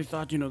everybody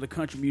thought, you know, the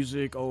country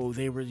music, oh,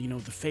 they were, you know,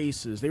 the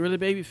faces. They were the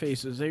baby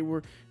faces. They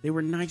were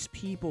nice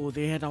people.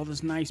 They had all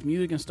this nice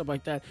music and stuff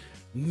like that.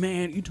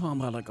 Man, you talking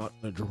about like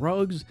the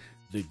drugs,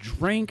 the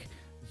drink,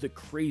 the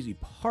crazy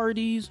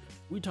parties.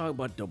 We talk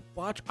about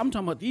debauch. I'm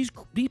talking about these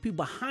people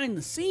behind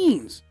the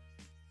scenes.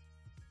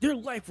 Their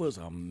life was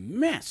a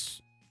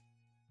mess.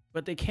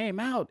 But they came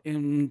out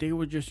and they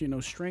were just, you know,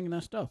 stringing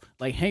that stuff.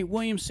 Like Hank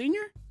Williams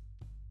Sr.?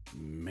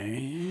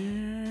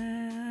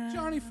 Man.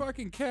 Johnny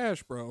fucking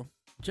Cash, bro.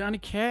 Johnny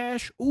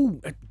Cash.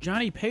 Ooh,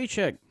 Johnny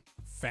Paycheck.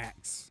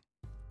 Facts.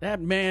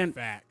 That man.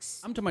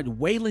 Facts. I'm talking about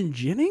Waylon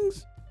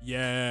Jennings.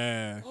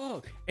 Yeah.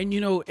 Oh, and you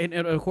know, and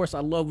of course,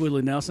 I love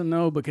Willie Nelson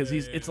though because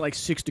it's like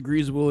 6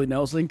 degrees of Willie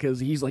Nelson because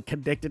he's like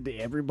connected to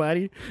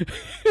everybody.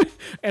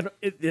 and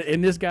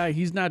this guy,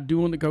 he's not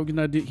doing the coke.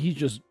 He's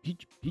just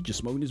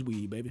smoking his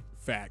weed, baby.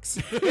 Facts.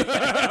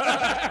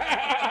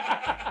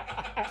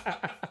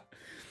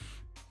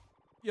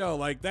 Yo,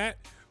 like that.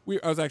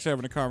 I was actually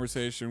having a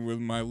conversation with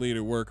my lead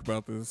at work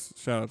about this.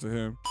 Shout out to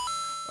him.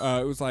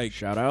 It was like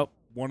Shout out.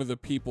 one of the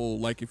people,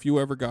 like if you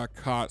ever got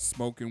caught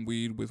smoking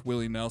weed with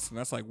Willie Nelson,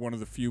 that's like one of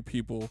the few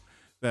people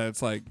that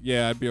it's like,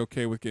 yeah, I'd be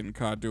okay with getting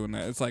caught doing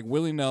that. It's like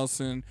Willie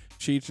Nelson,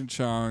 Cheech and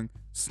Chong,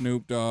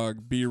 Snoop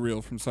Dogg, Be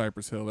Real from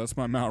Cypress Hill. That's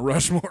my Mount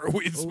Rushmore of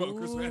weed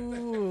smokers right there.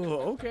 Ooh,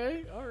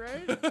 okay, all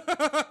right.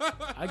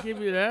 I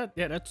give you that.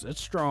 Yeah, that's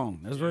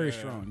strong. That's very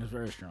strong. That's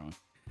very strong.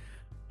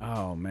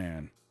 Oh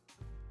man.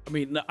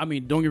 I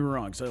mean, don't get me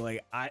wrong. So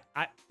like, I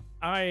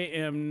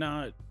am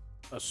not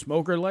a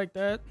smoker like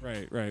that.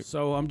 Right.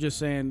 So I'm just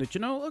saying that,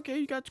 you know, okay,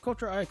 you got your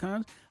cultural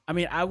icons. I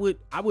mean, I would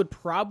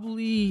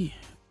probably,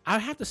 I'd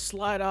have to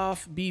slide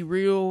off Be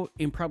Real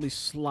and probably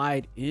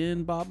slide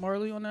in Bob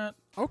Marley on that.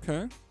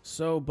 Okay.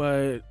 So,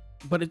 but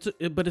it's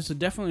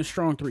definitely a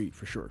strong 3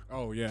 for sure.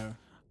 Oh yeah.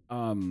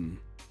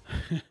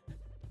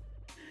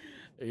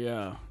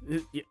 Yeah,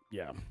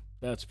 yeah,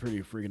 that's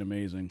pretty freaking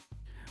amazing.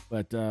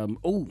 But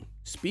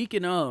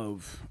speaking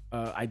of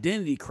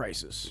identity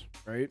crisis,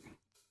 right?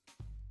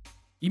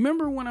 You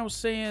remember when I was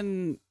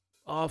saying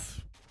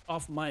off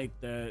mic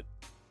that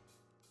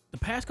the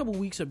past couple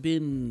weeks have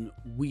been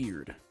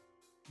weird?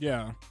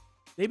 Yeah.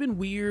 They've been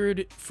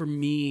weird for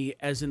me,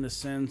 as in the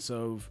sense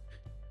of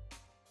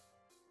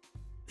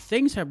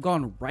things have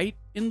gone right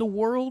in the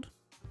world,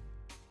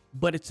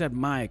 but it's at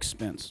my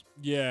expense.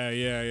 Yeah.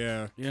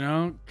 You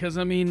know, because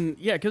I mean,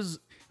 yeah, because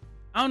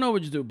I don't know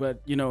what you do,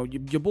 but you know,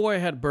 your boy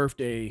had a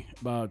birthday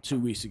about 2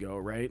 weeks ago,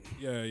 right?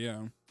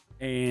 Yeah.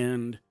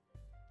 And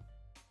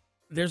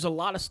there's a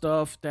lot of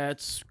stuff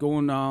that's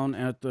going on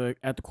at the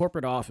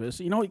corporate office.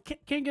 You know, you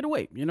can't get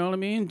away. You know what I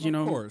mean? You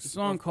know, course, it's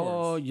on of call.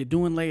 course. You're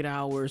doing late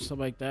hours, stuff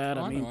like that.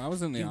 Oh, I mean, I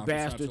was in the you office not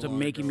bastards too are long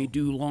making me ago.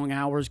 do long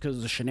hours because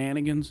of the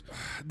shenanigans.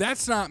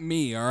 That's not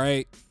me, all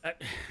right?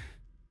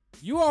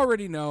 You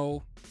already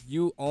know.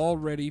 You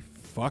already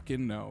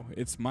fucking know.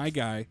 It's my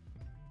guy.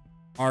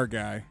 Our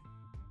guy.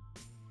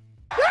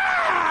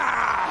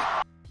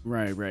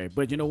 Right.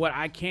 But you know what?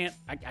 I can't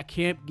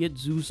get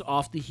Zeus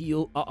off the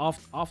heel,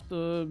 off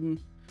the.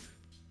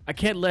 I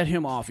can't let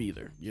him off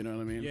either. You know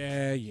what I mean?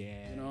 Yeah.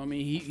 You know what I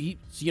mean? He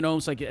you know,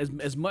 it's like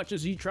as much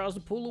as he tries to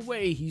pull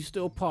away, he's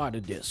still part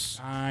of this.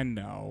 I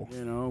know.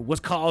 You know,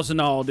 what's causing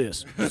all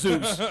this?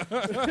 Zeus.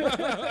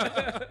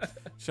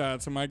 Shout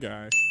out to my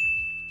guy.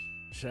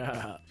 Shout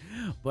out.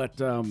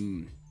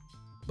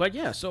 But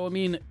yeah, so I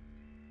mean,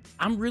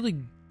 I'm really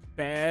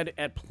bad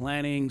at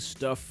planning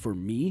stuff for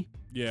me.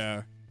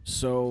 Yeah.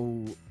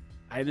 So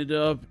I ended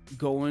up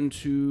going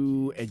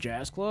to a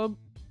jazz club,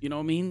 you know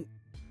what I mean?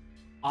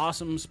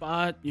 Awesome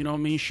spot, you know what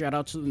I mean? Shout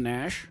out to the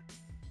Nash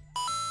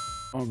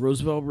on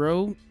Roosevelt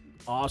Road.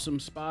 Awesome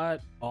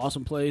spot,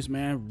 awesome place,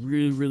 man.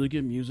 Really, really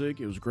good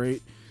music. It was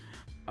great.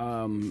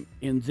 And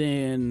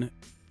then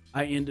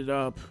I ended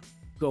up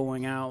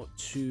going out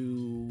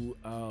to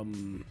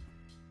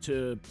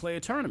play a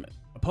tournament,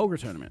 a poker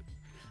tournament.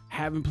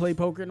 Haven't played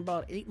poker in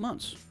about 8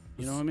 months.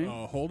 You know what I mean?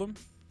 Hold'em?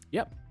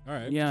 Yep. All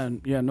right. Yeah,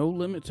 no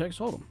limit Texas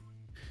Hold'em.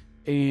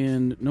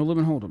 And no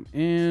limit Hold'em.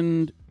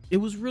 And it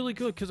was really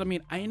good because I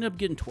ended up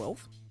getting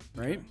 12,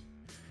 right? Okay.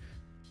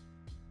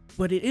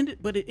 But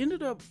it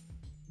ended up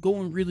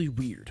going really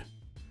weird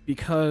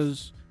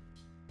because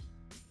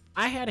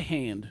I had a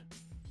hand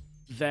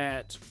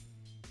that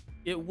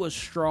it was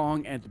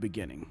strong at the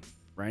beginning,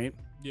 right?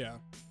 Yeah.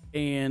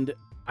 And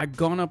I'd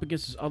gone up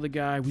against this other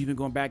guy. We've been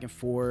going back and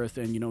forth,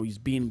 and he's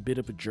being a bit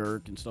of a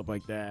jerk and stuff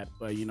like that.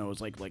 But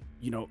it's like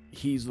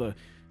he's the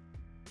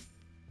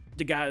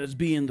guy that's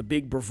being the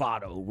big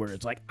bravado, where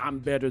it's like I'm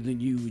better than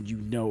you and you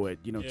know it,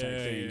 type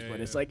things. But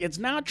it's like it's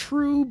not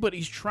true, but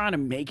he's trying to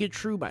make it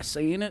true by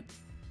saying it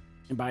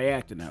and by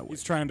acting that way.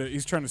 He's trying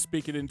to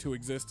speak it into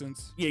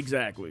existence. Yeah,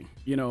 exactly.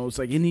 It's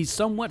like, and he's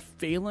somewhat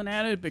failing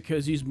at it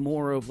because he's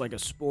more of like a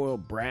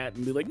spoiled brat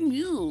and be like,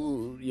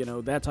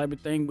 that type of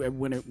thing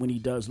when he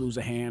does lose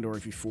a hand or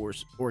if he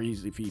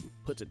if he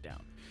puts it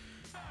down.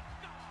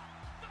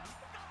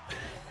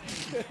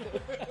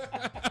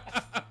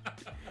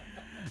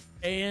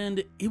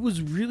 And it was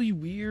really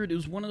weird. It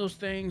was one of those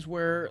things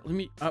where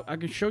I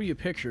can show you a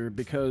picture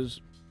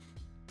because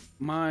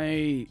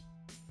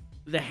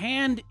the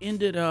hand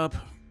ended up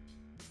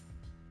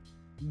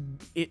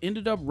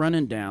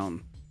running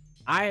down.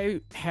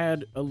 I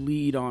had a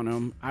lead on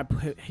him.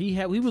 He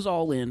was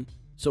all in,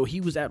 so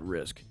he was at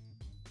risk.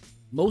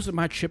 Most of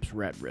my chips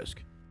were at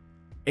risk.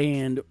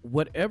 And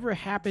whatever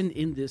happened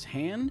in this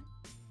hand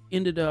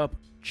ended up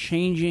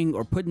changing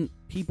or putting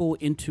people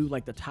into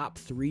like the top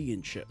 3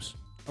 in chips.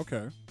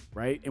 Okay.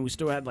 Right? And we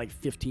still had like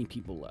 15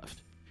 people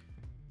left.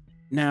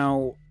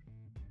 Now,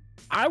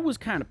 I was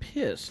kind of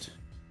pissed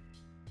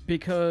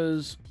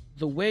because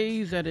the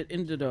way that it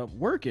ended up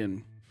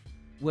working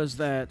was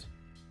that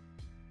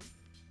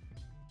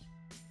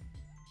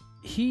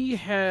he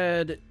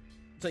had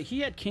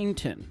king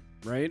 10,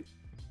 right?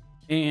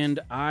 And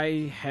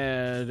I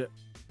had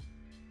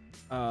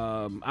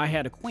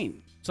a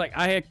queen. It's like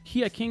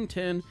he had king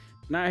 10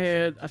 and I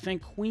had, I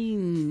think,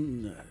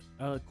 queen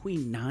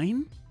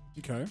 9.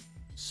 Okay.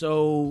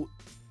 So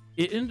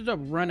it ended up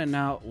running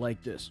out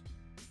like this.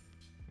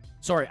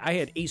 Sorry, I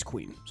had ace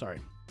queen. Sorry.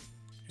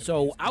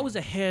 So I was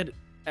ahead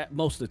at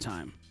most of the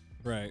time.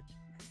 Right.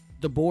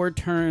 The board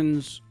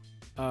turns.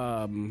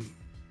 Got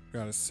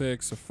a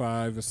 6, a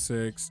 5, a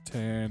 6,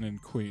 10,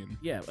 and queen.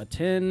 Yeah, a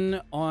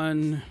 10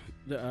 on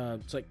the.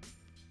 It's like,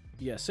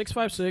 6,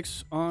 5,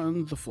 6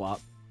 on the flop,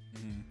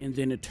 and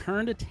then it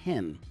turned a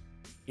 10,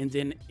 and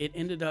then it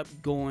ended up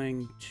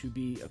going to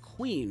be a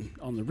queen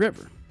on the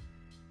river.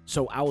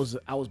 So I was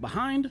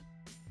behind.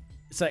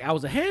 It's like I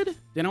was ahead,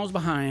 then I was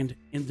behind,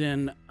 and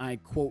then I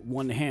quote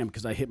won the hand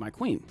because I hit my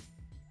queen.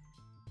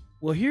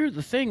 Well, here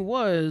the thing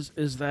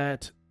is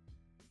that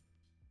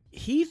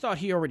he thought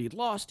he already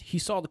lost. He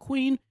saw the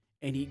queen,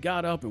 and he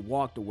got up and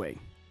walked away.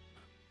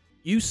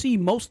 You see,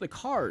 most of the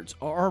cards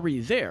are already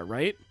there,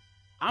 right?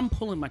 I'm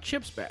pulling my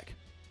chips back,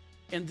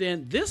 and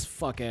then this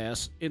fuck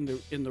ass in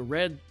the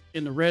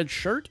red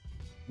shirt,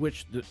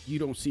 which you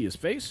don't see his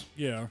face.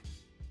 Yeah.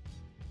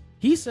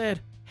 He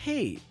said,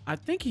 "Hey, I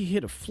think he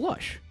hit a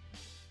flush,"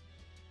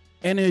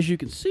 and as you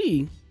can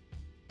see,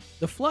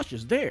 the flush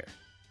is there.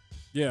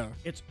 Yeah.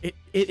 It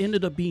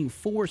ended up being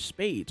 4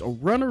 spades or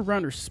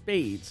runner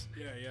spades.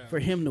 Yeah. For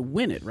him to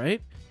win it,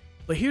 right?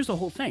 But here's the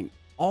whole thing.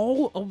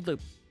 All of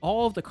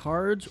the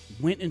cards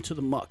went into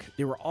the muck.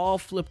 They were all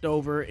flipped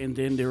over, and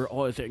then there were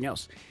all everything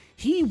else.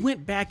 He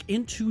went back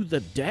into the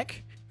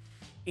deck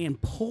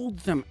and pulled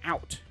them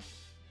out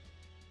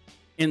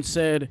and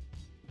said,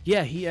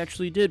 "Yeah, he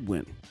actually did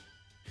win."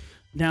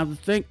 Now the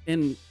thing,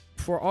 and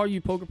for all you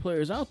poker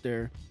players out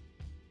there,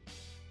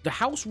 the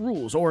house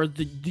rules or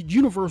the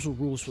universal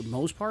rules for the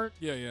most part,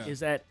 is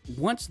that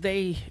once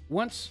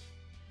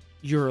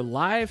your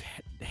live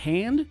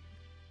hand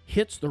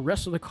hits the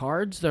rest of the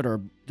cards that are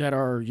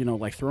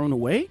like thrown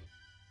away,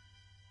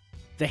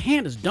 the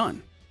hand is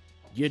done.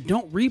 You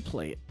don't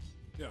replay it.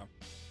 Yeah.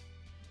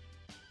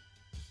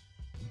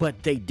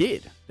 But they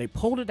did. They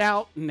pulled it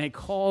out and they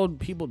called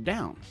people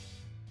down.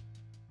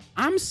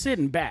 I'm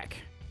sitting back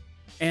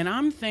and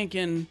I'm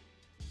thinking,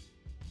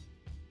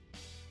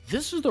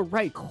 this is the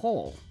right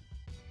call.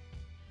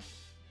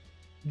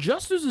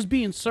 Justice is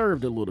being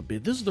served a little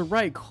bit. This is the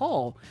right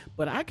call,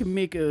 but I can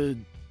make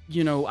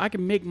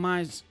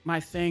my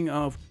thing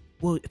of,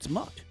 well, it's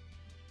mucked.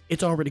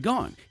 It's already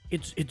gone.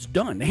 It's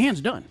done. The hand's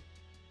done.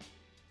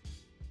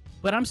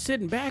 But I'm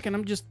sitting back and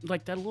I'm just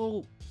like that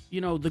little,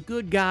 the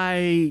good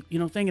guy,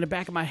 thing in the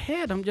back of my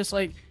head. I'm just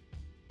like,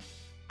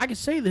 I can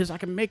say this. I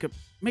can make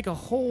a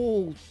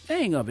whole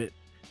thing of it.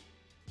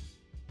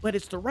 But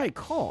it's the right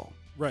call.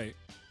 Right.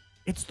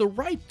 It's the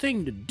right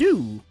thing to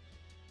do.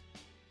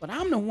 But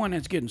I'm the one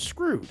that's getting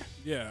screwed.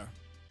 Yeah.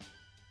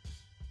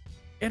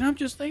 And I'm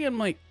just thinking,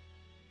 like,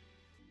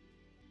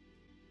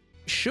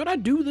 should I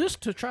do this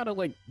to try to,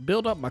 like,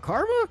 build up my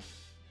karma?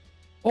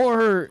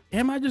 Or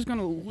am I just going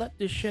to let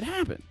this shit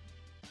happen?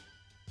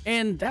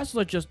 And that's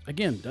like just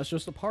that's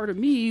just a part of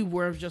me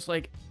where it's just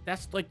like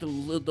that's like the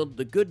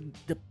good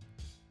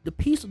the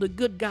piece of the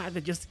good guy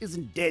that just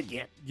isn't dead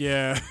yet.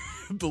 Yeah,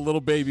 the little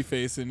baby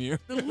face in you.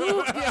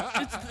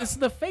 It's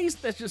the face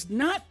that's just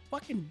not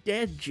fucking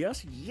dead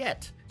just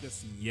yet.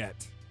 Just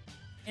yet.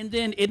 And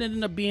then it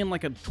ended up being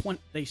like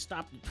they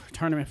stopped the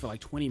tournament for like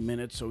 20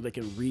 minutes so they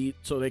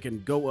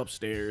can go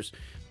upstairs,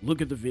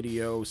 look at the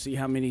video, see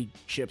how many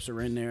chips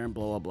are in there and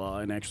blah, blah, blah,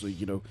 and actually,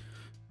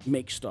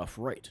 make stuff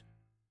right.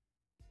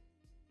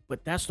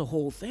 But that's the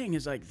whole thing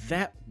is like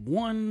that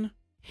one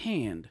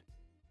hand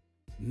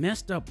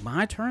messed up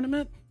my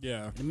tournament.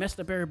 Yeah. And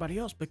messed up everybody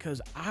else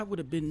because I would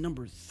have been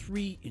number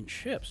 3 in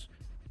chips.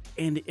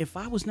 And if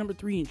I was number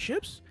 3 in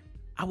chips,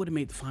 I would have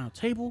made the final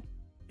table.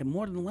 And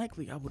more than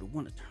likely, I would have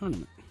won a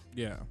tournament.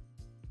 Yeah.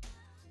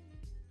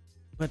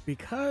 But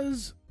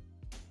because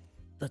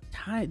the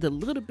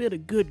little bit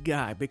of good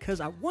guy,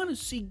 because I want to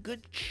see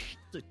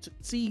to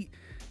see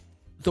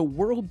the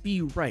world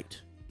be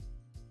right,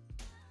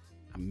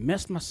 I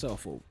messed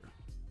myself over.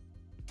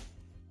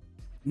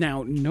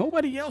 Now,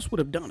 nobody else would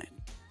have done it,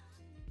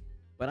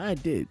 but I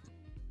did.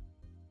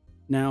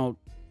 Now,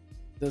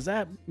 does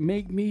that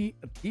make me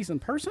a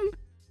decent person,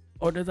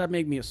 or does that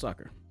make me a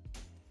sucker?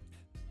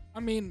 I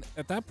mean,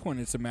 at that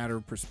point, it's a matter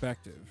of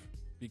perspective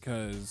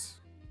because,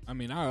 I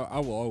mean, I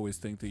will always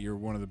think that you're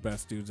one of the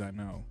best dudes I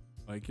know.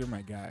 Like, you're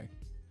my guy.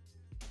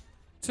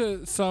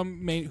 To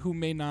some who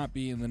may not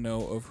be in the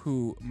know of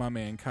who my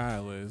man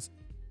Kyle is,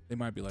 they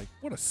might be like,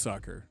 what a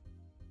sucker.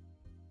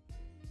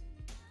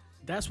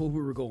 That's what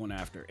we were going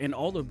after. And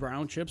all the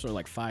brown chips are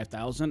like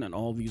 5,000 and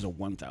all of these are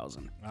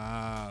 1,000.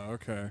 Ah,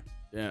 okay.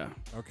 Yeah.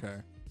 Okay.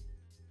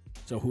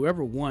 So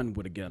whoever won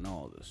would have gotten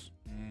all of this.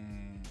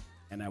 Mm.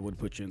 And that would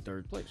put you in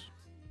 3rd place.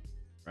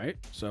 Right?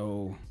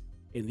 So,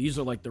 and these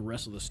are like the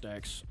rest of the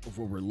stacks of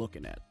what we're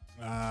looking at.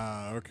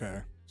 Ah,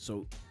 okay.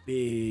 So,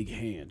 big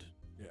hand.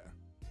 Yeah.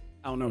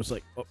 I don't know. It's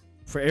like,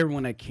 for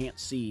everyone that can't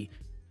see,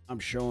 I'm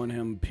showing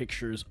him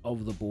pictures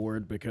of the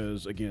board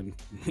because, again,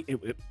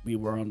 we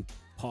were on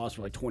pause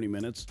for like 20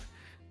 minutes.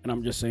 And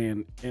I'm just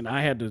saying, and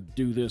I had to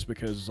do this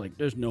because, like,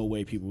 there's no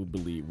way people would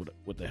believe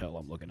what the hell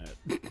I'm looking at.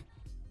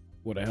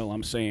 What the hell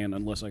I'm saying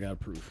unless I got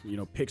proof.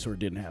 Pixar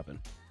didn't happen.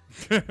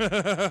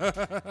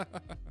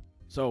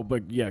 So,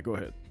 but yeah, go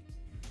ahead.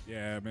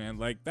 Yeah, man.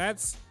 Like,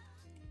 that's,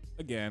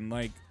 again,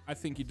 like, I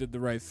think you did the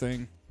right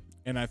thing.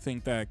 And I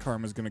think that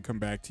karma's going to come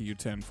back to you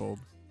tenfold.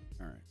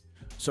 All right.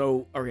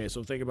 So, okay,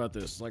 so think about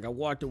this. Like, I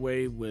walked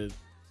away with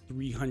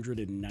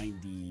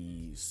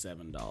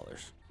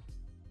 $397.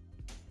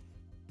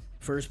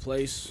 First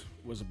place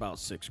was about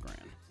 $6,000.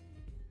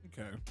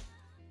 Okay.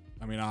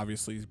 I mean,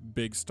 obviously,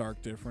 big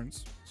stark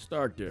difference.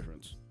 Stark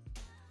difference.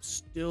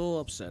 Still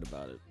upset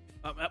about it.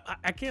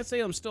 I can't say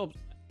I'm still.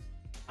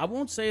 I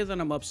won't say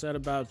that I'm upset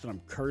about it, that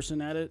I'm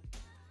cursing at it.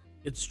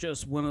 It's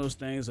just one of those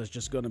things that's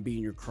just going to be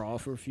in your craw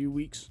for a few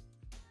weeks.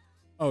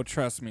 Oh,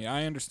 trust me.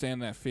 I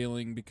understand that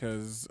feeling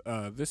because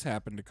this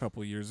happened a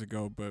couple years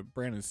ago, but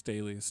Brandon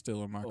Staley is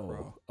still in my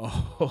craw.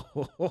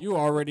 Oh. You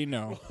already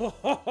know.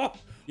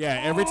 Yeah,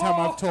 every time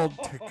I've told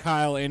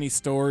Kyle any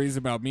stories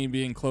about me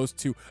being close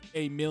to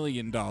 $1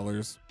 million,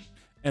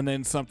 and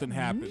then something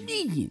happens. $1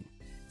 million?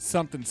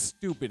 Something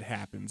stupid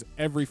happens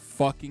every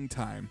fucking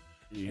time.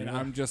 Yeah. And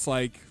I'm just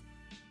like,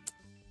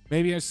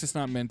 maybe it's just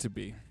not meant to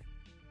be.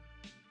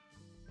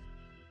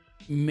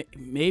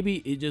 Maybe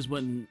it just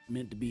wasn't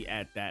meant to be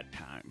at that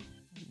time.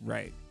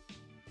 Right.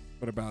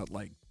 What about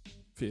like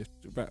something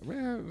like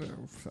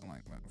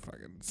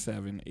fucking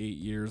 7-8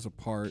 years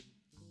apart?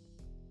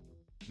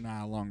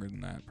 Nah, longer than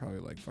that. Probably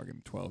like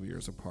fucking 12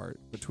 years apart.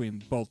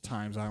 Between both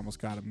times I almost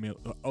got a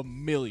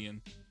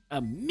million.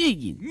 $1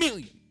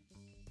 million?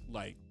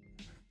 Like,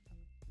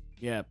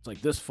 yeah, it's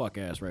like this fuck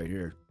ass right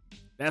here.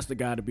 That's the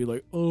guy to be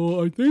like,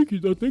 oh, I think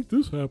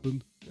this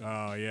happened.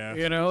 oh yeah.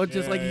 It's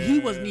just like he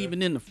wasn't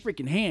even in the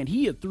freaking hand.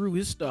 He had threw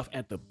his stuff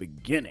at the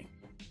beginning.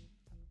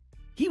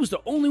 He was the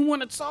only one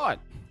that saw it.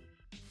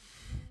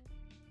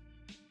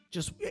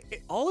 Just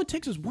all it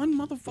takes is one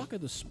motherfucker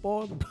to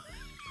spoil the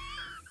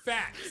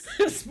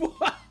Facts.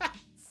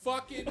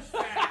 Fucking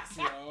facts,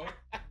 yo.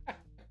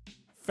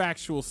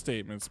 Factual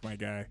statements, my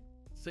guy.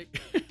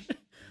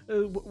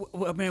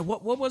 Man,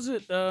 what was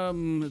it?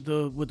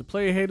 With the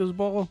player haters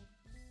ball.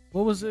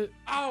 What was it?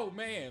 Oh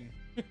man.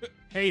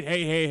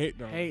 hate.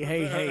 No.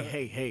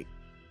 Hey.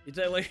 It's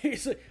like,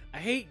 I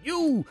hate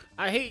you,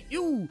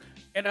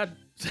 and I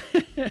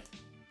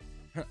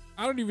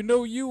don't even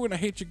know you, and I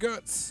hate your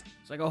guts.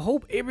 It's like I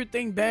hope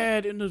everything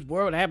bad in this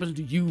world happens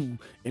to you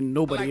and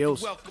nobody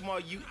else. Welcome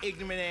all you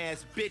ignorant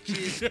ass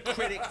bitches,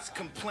 critics,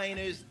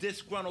 complainers,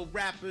 disgruntled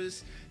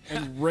rappers,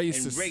 And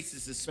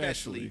racists,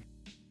 especially.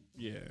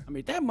 Yeah. I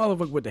mean, that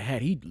motherfucker with the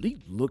hat, he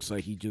looks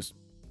like he just,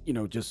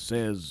 just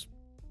says,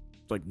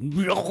 like,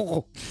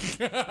 no.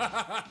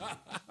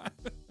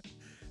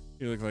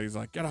 He looks like he's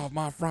like, get off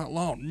my front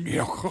lawn.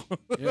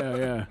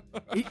 Yeah.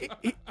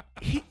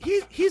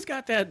 He's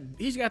got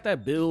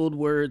that build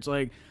where it's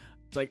like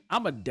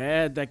I'm a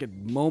dad that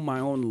could mow my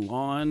own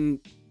lawn,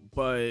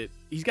 but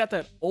he's got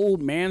that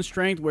old man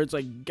strength where it's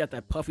like got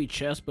that puffy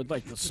chest, but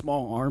like the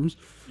small arms.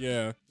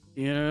 Yeah.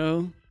 You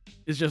know,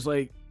 it's just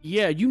like,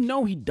 yeah, you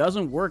know, he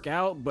doesn't work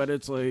out, but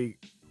it's like,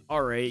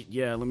 all right,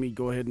 yeah, let me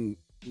go ahead and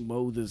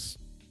mow this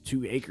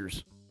 2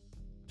 acres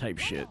type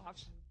shit.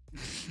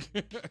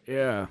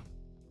 Yeah.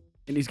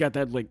 And he's got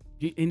that like,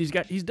 he's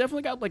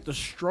definitely got like the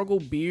struggle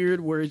beard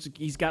where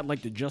he's got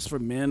like the Just for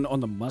Men on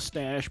the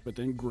mustache, but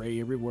then gray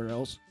everywhere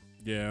else.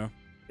 Yeah.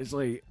 It's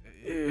like,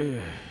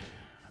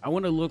 I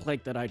want to look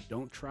like that. I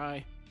don't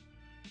try,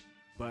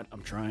 but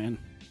I'm trying.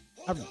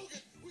 I'm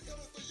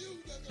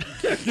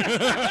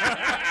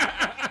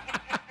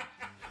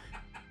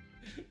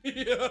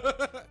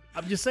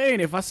just saying,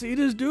 if I see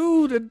this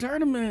dude in the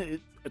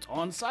tournament, it's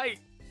on site.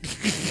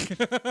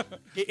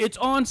 It's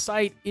on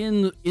site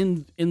in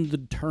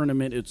the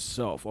tournament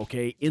itself,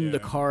 okay? In the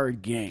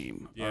card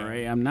game, all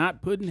right? I'm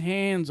not putting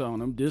hands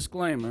on him,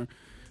 disclaimer.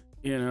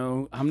 You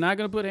know, I'm not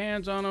going to put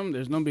hands on him.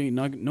 There's going to be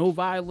no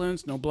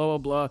violence, no blah, blah,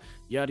 blah,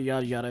 yada,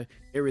 yada, yada,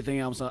 everything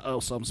else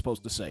I'm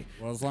supposed to say.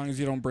 Well, as long as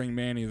you don't bring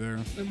Manny there.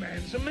 The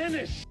man's a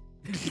menace.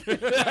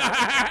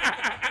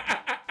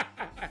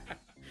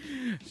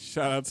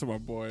 Shout out to my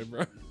boy,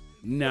 bro.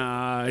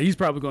 Nah, he's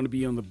probably going to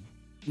be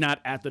not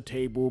at the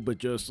table, but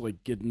just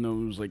like getting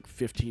those like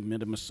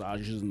 15-minute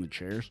massages in the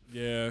chairs.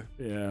 Yeah.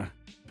 Yeah.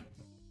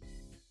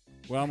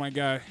 Well, my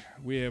guy,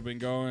 we have been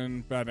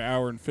going about an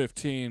hour and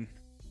 15.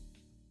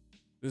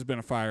 This has been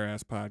a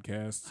fire-ass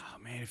podcast. Oh,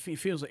 man, it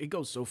feels like it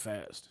goes so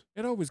fast.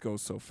 It always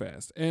goes so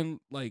fast. And,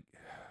 like,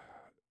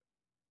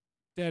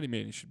 Daddy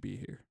Manny should be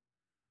here.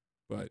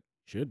 But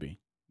should be.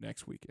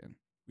 Next weekend,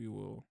 we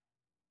will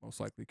most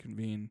likely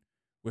convene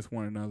with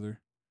one another.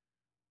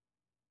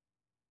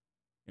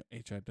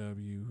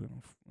 HIW,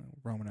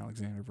 Roman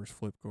Alexander versus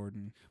Flip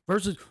Gordon.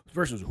 Versus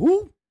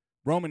who?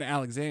 Roman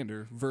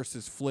Alexander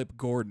versus Flip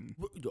Gordon.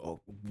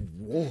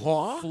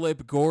 What?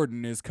 Flip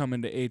Gordon is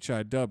coming to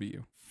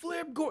HIW.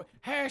 Flip Gordon.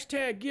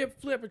 Hashtag give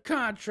Flip a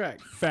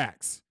contract.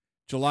 Facts.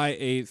 July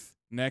 8th,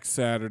 next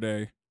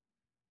Saturday.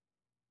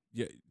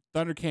 Yeah,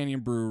 Thunder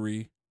Canyon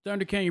Brewery.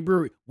 Thunder Canyon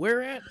Brewery.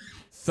 Where at?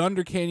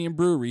 Thunder Canyon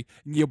Brewery.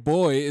 Your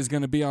boy is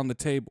going to be on the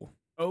table.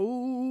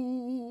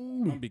 Oh.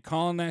 I'm going to be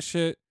calling that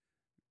shit,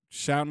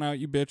 shouting out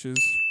you bitches,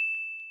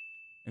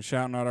 and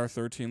shouting out our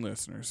 13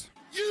 listeners.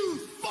 You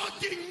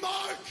fucking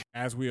Mark!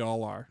 As we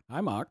all are.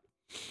 Hi, Mark.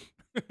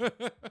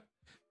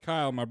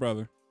 Kyle, my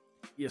brother.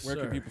 Yes, Where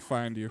sir. can people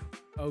find you?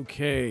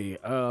 Okay.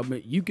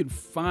 You can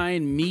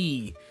find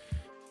me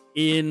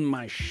in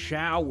my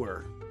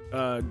shower,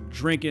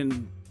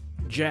 drinking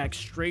Jack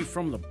straight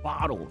from the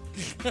bottle,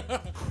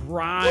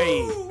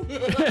 crying.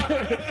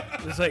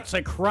 It's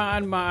like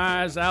crying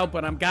my eyes out,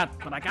 but I got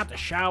the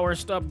shower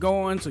stuff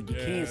going, so you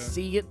can't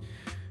see it.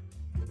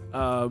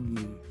 I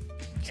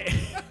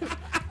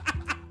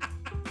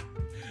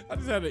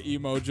just had an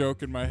emo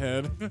joke in my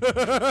head.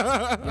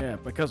 Yeah,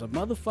 because of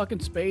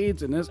motherfucking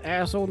spades and this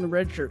asshole in the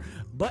red shirt.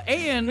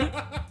 And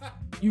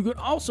you can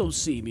also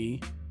see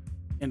me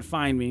and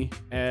find me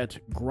at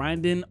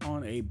Grindin'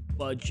 on a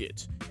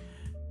Budget.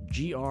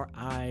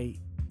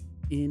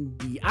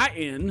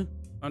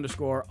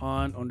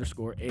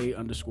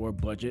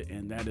 GRINDIN_on_a_budget,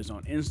 and that is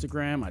on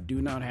Instagram. I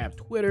do not have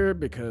Twitter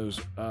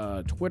because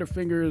Twitter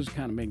fingers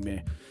kind of make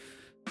me.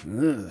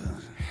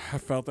 I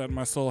felt that in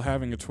my soul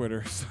having a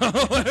Twitter. So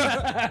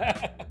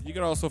you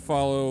can also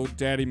follow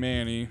Daddy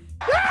Manny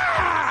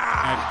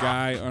at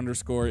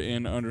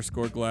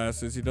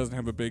guy_in_glasses. He doesn't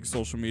have a big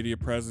social media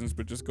presence,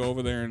 but just go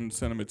over there and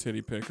send him a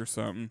titty pic or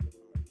something.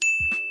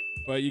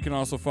 But you can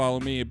also follow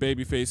me at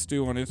Babyface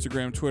Stu on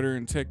Instagram, Twitter,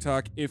 and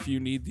TikTok if you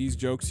need these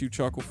jokes, you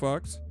chuckle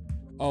fucks.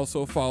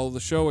 Also follow the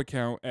show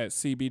account at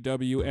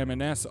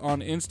CBWMNS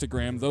on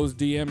Instagram. Those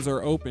DMs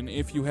are open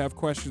if you have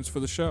questions for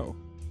the show.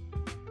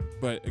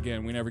 But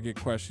again, we never get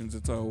questions.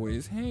 It's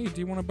always, hey, do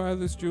you want to buy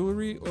this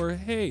jewelry? Or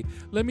hey,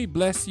 let me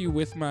bless you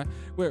with my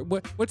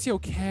what's your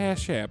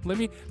Cash App? Let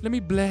me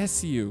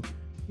bless you.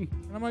 And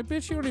I'm like,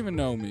 bitch, you don't even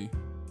know me.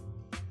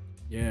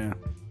 Yeah.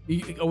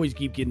 You always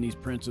keep getting these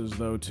princes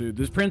though too.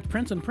 There's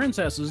prince and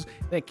princesses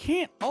that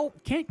can't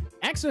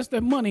access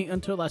their money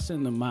until I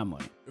send them my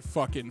money.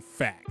 Fucking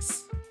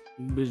facts.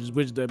 Which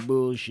is that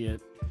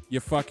bullshit. You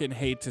fucking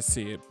hate to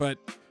see it, but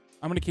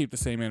I'm going to keep the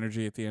same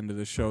energy at the end of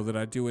the show that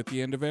I do at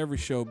the end of every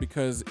show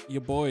because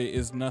your boy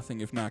is nothing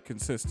if not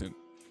consistent.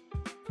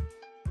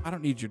 I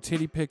don't need your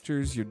titty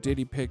pictures, your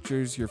ditty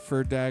pictures, your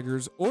fur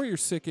daggers, or your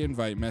sick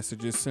invite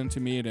messages sent to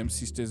me at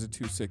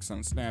MCStizza26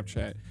 on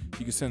Snapchat.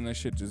 You can send that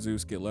shit to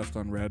Zeus, get left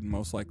unread, and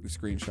most likely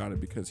screenshot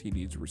it because he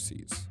needs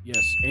receipts.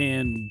 Yes,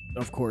 and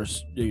of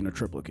course,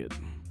 triplicate.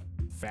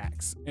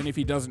 Facts. And if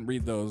he doesn't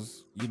read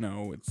those,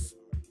 it's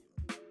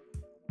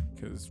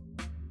because,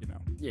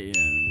 Yeah.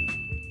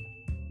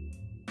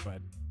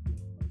 But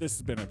this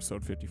has been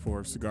episode 54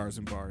 of Cigars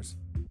and Bars.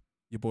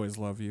 You boys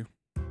love you.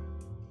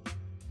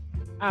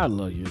 I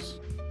love you.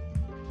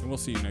 And we'll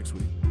see you next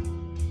week.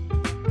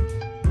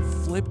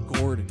 Flip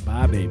Gordon.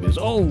 Bye, babies.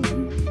 Oh,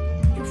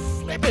 you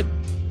flip it.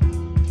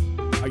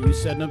 Are you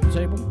setting up the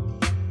table?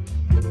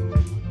 No,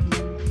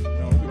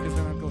 because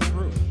then I'd go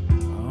through it.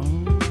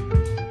 Oh.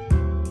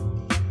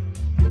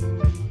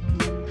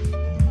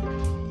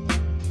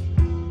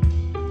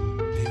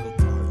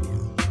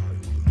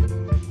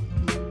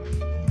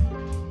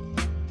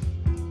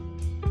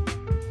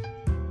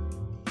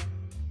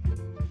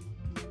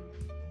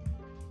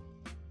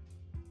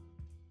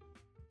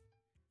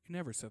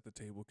 never set the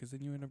table because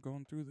then you end up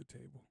going through the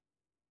table.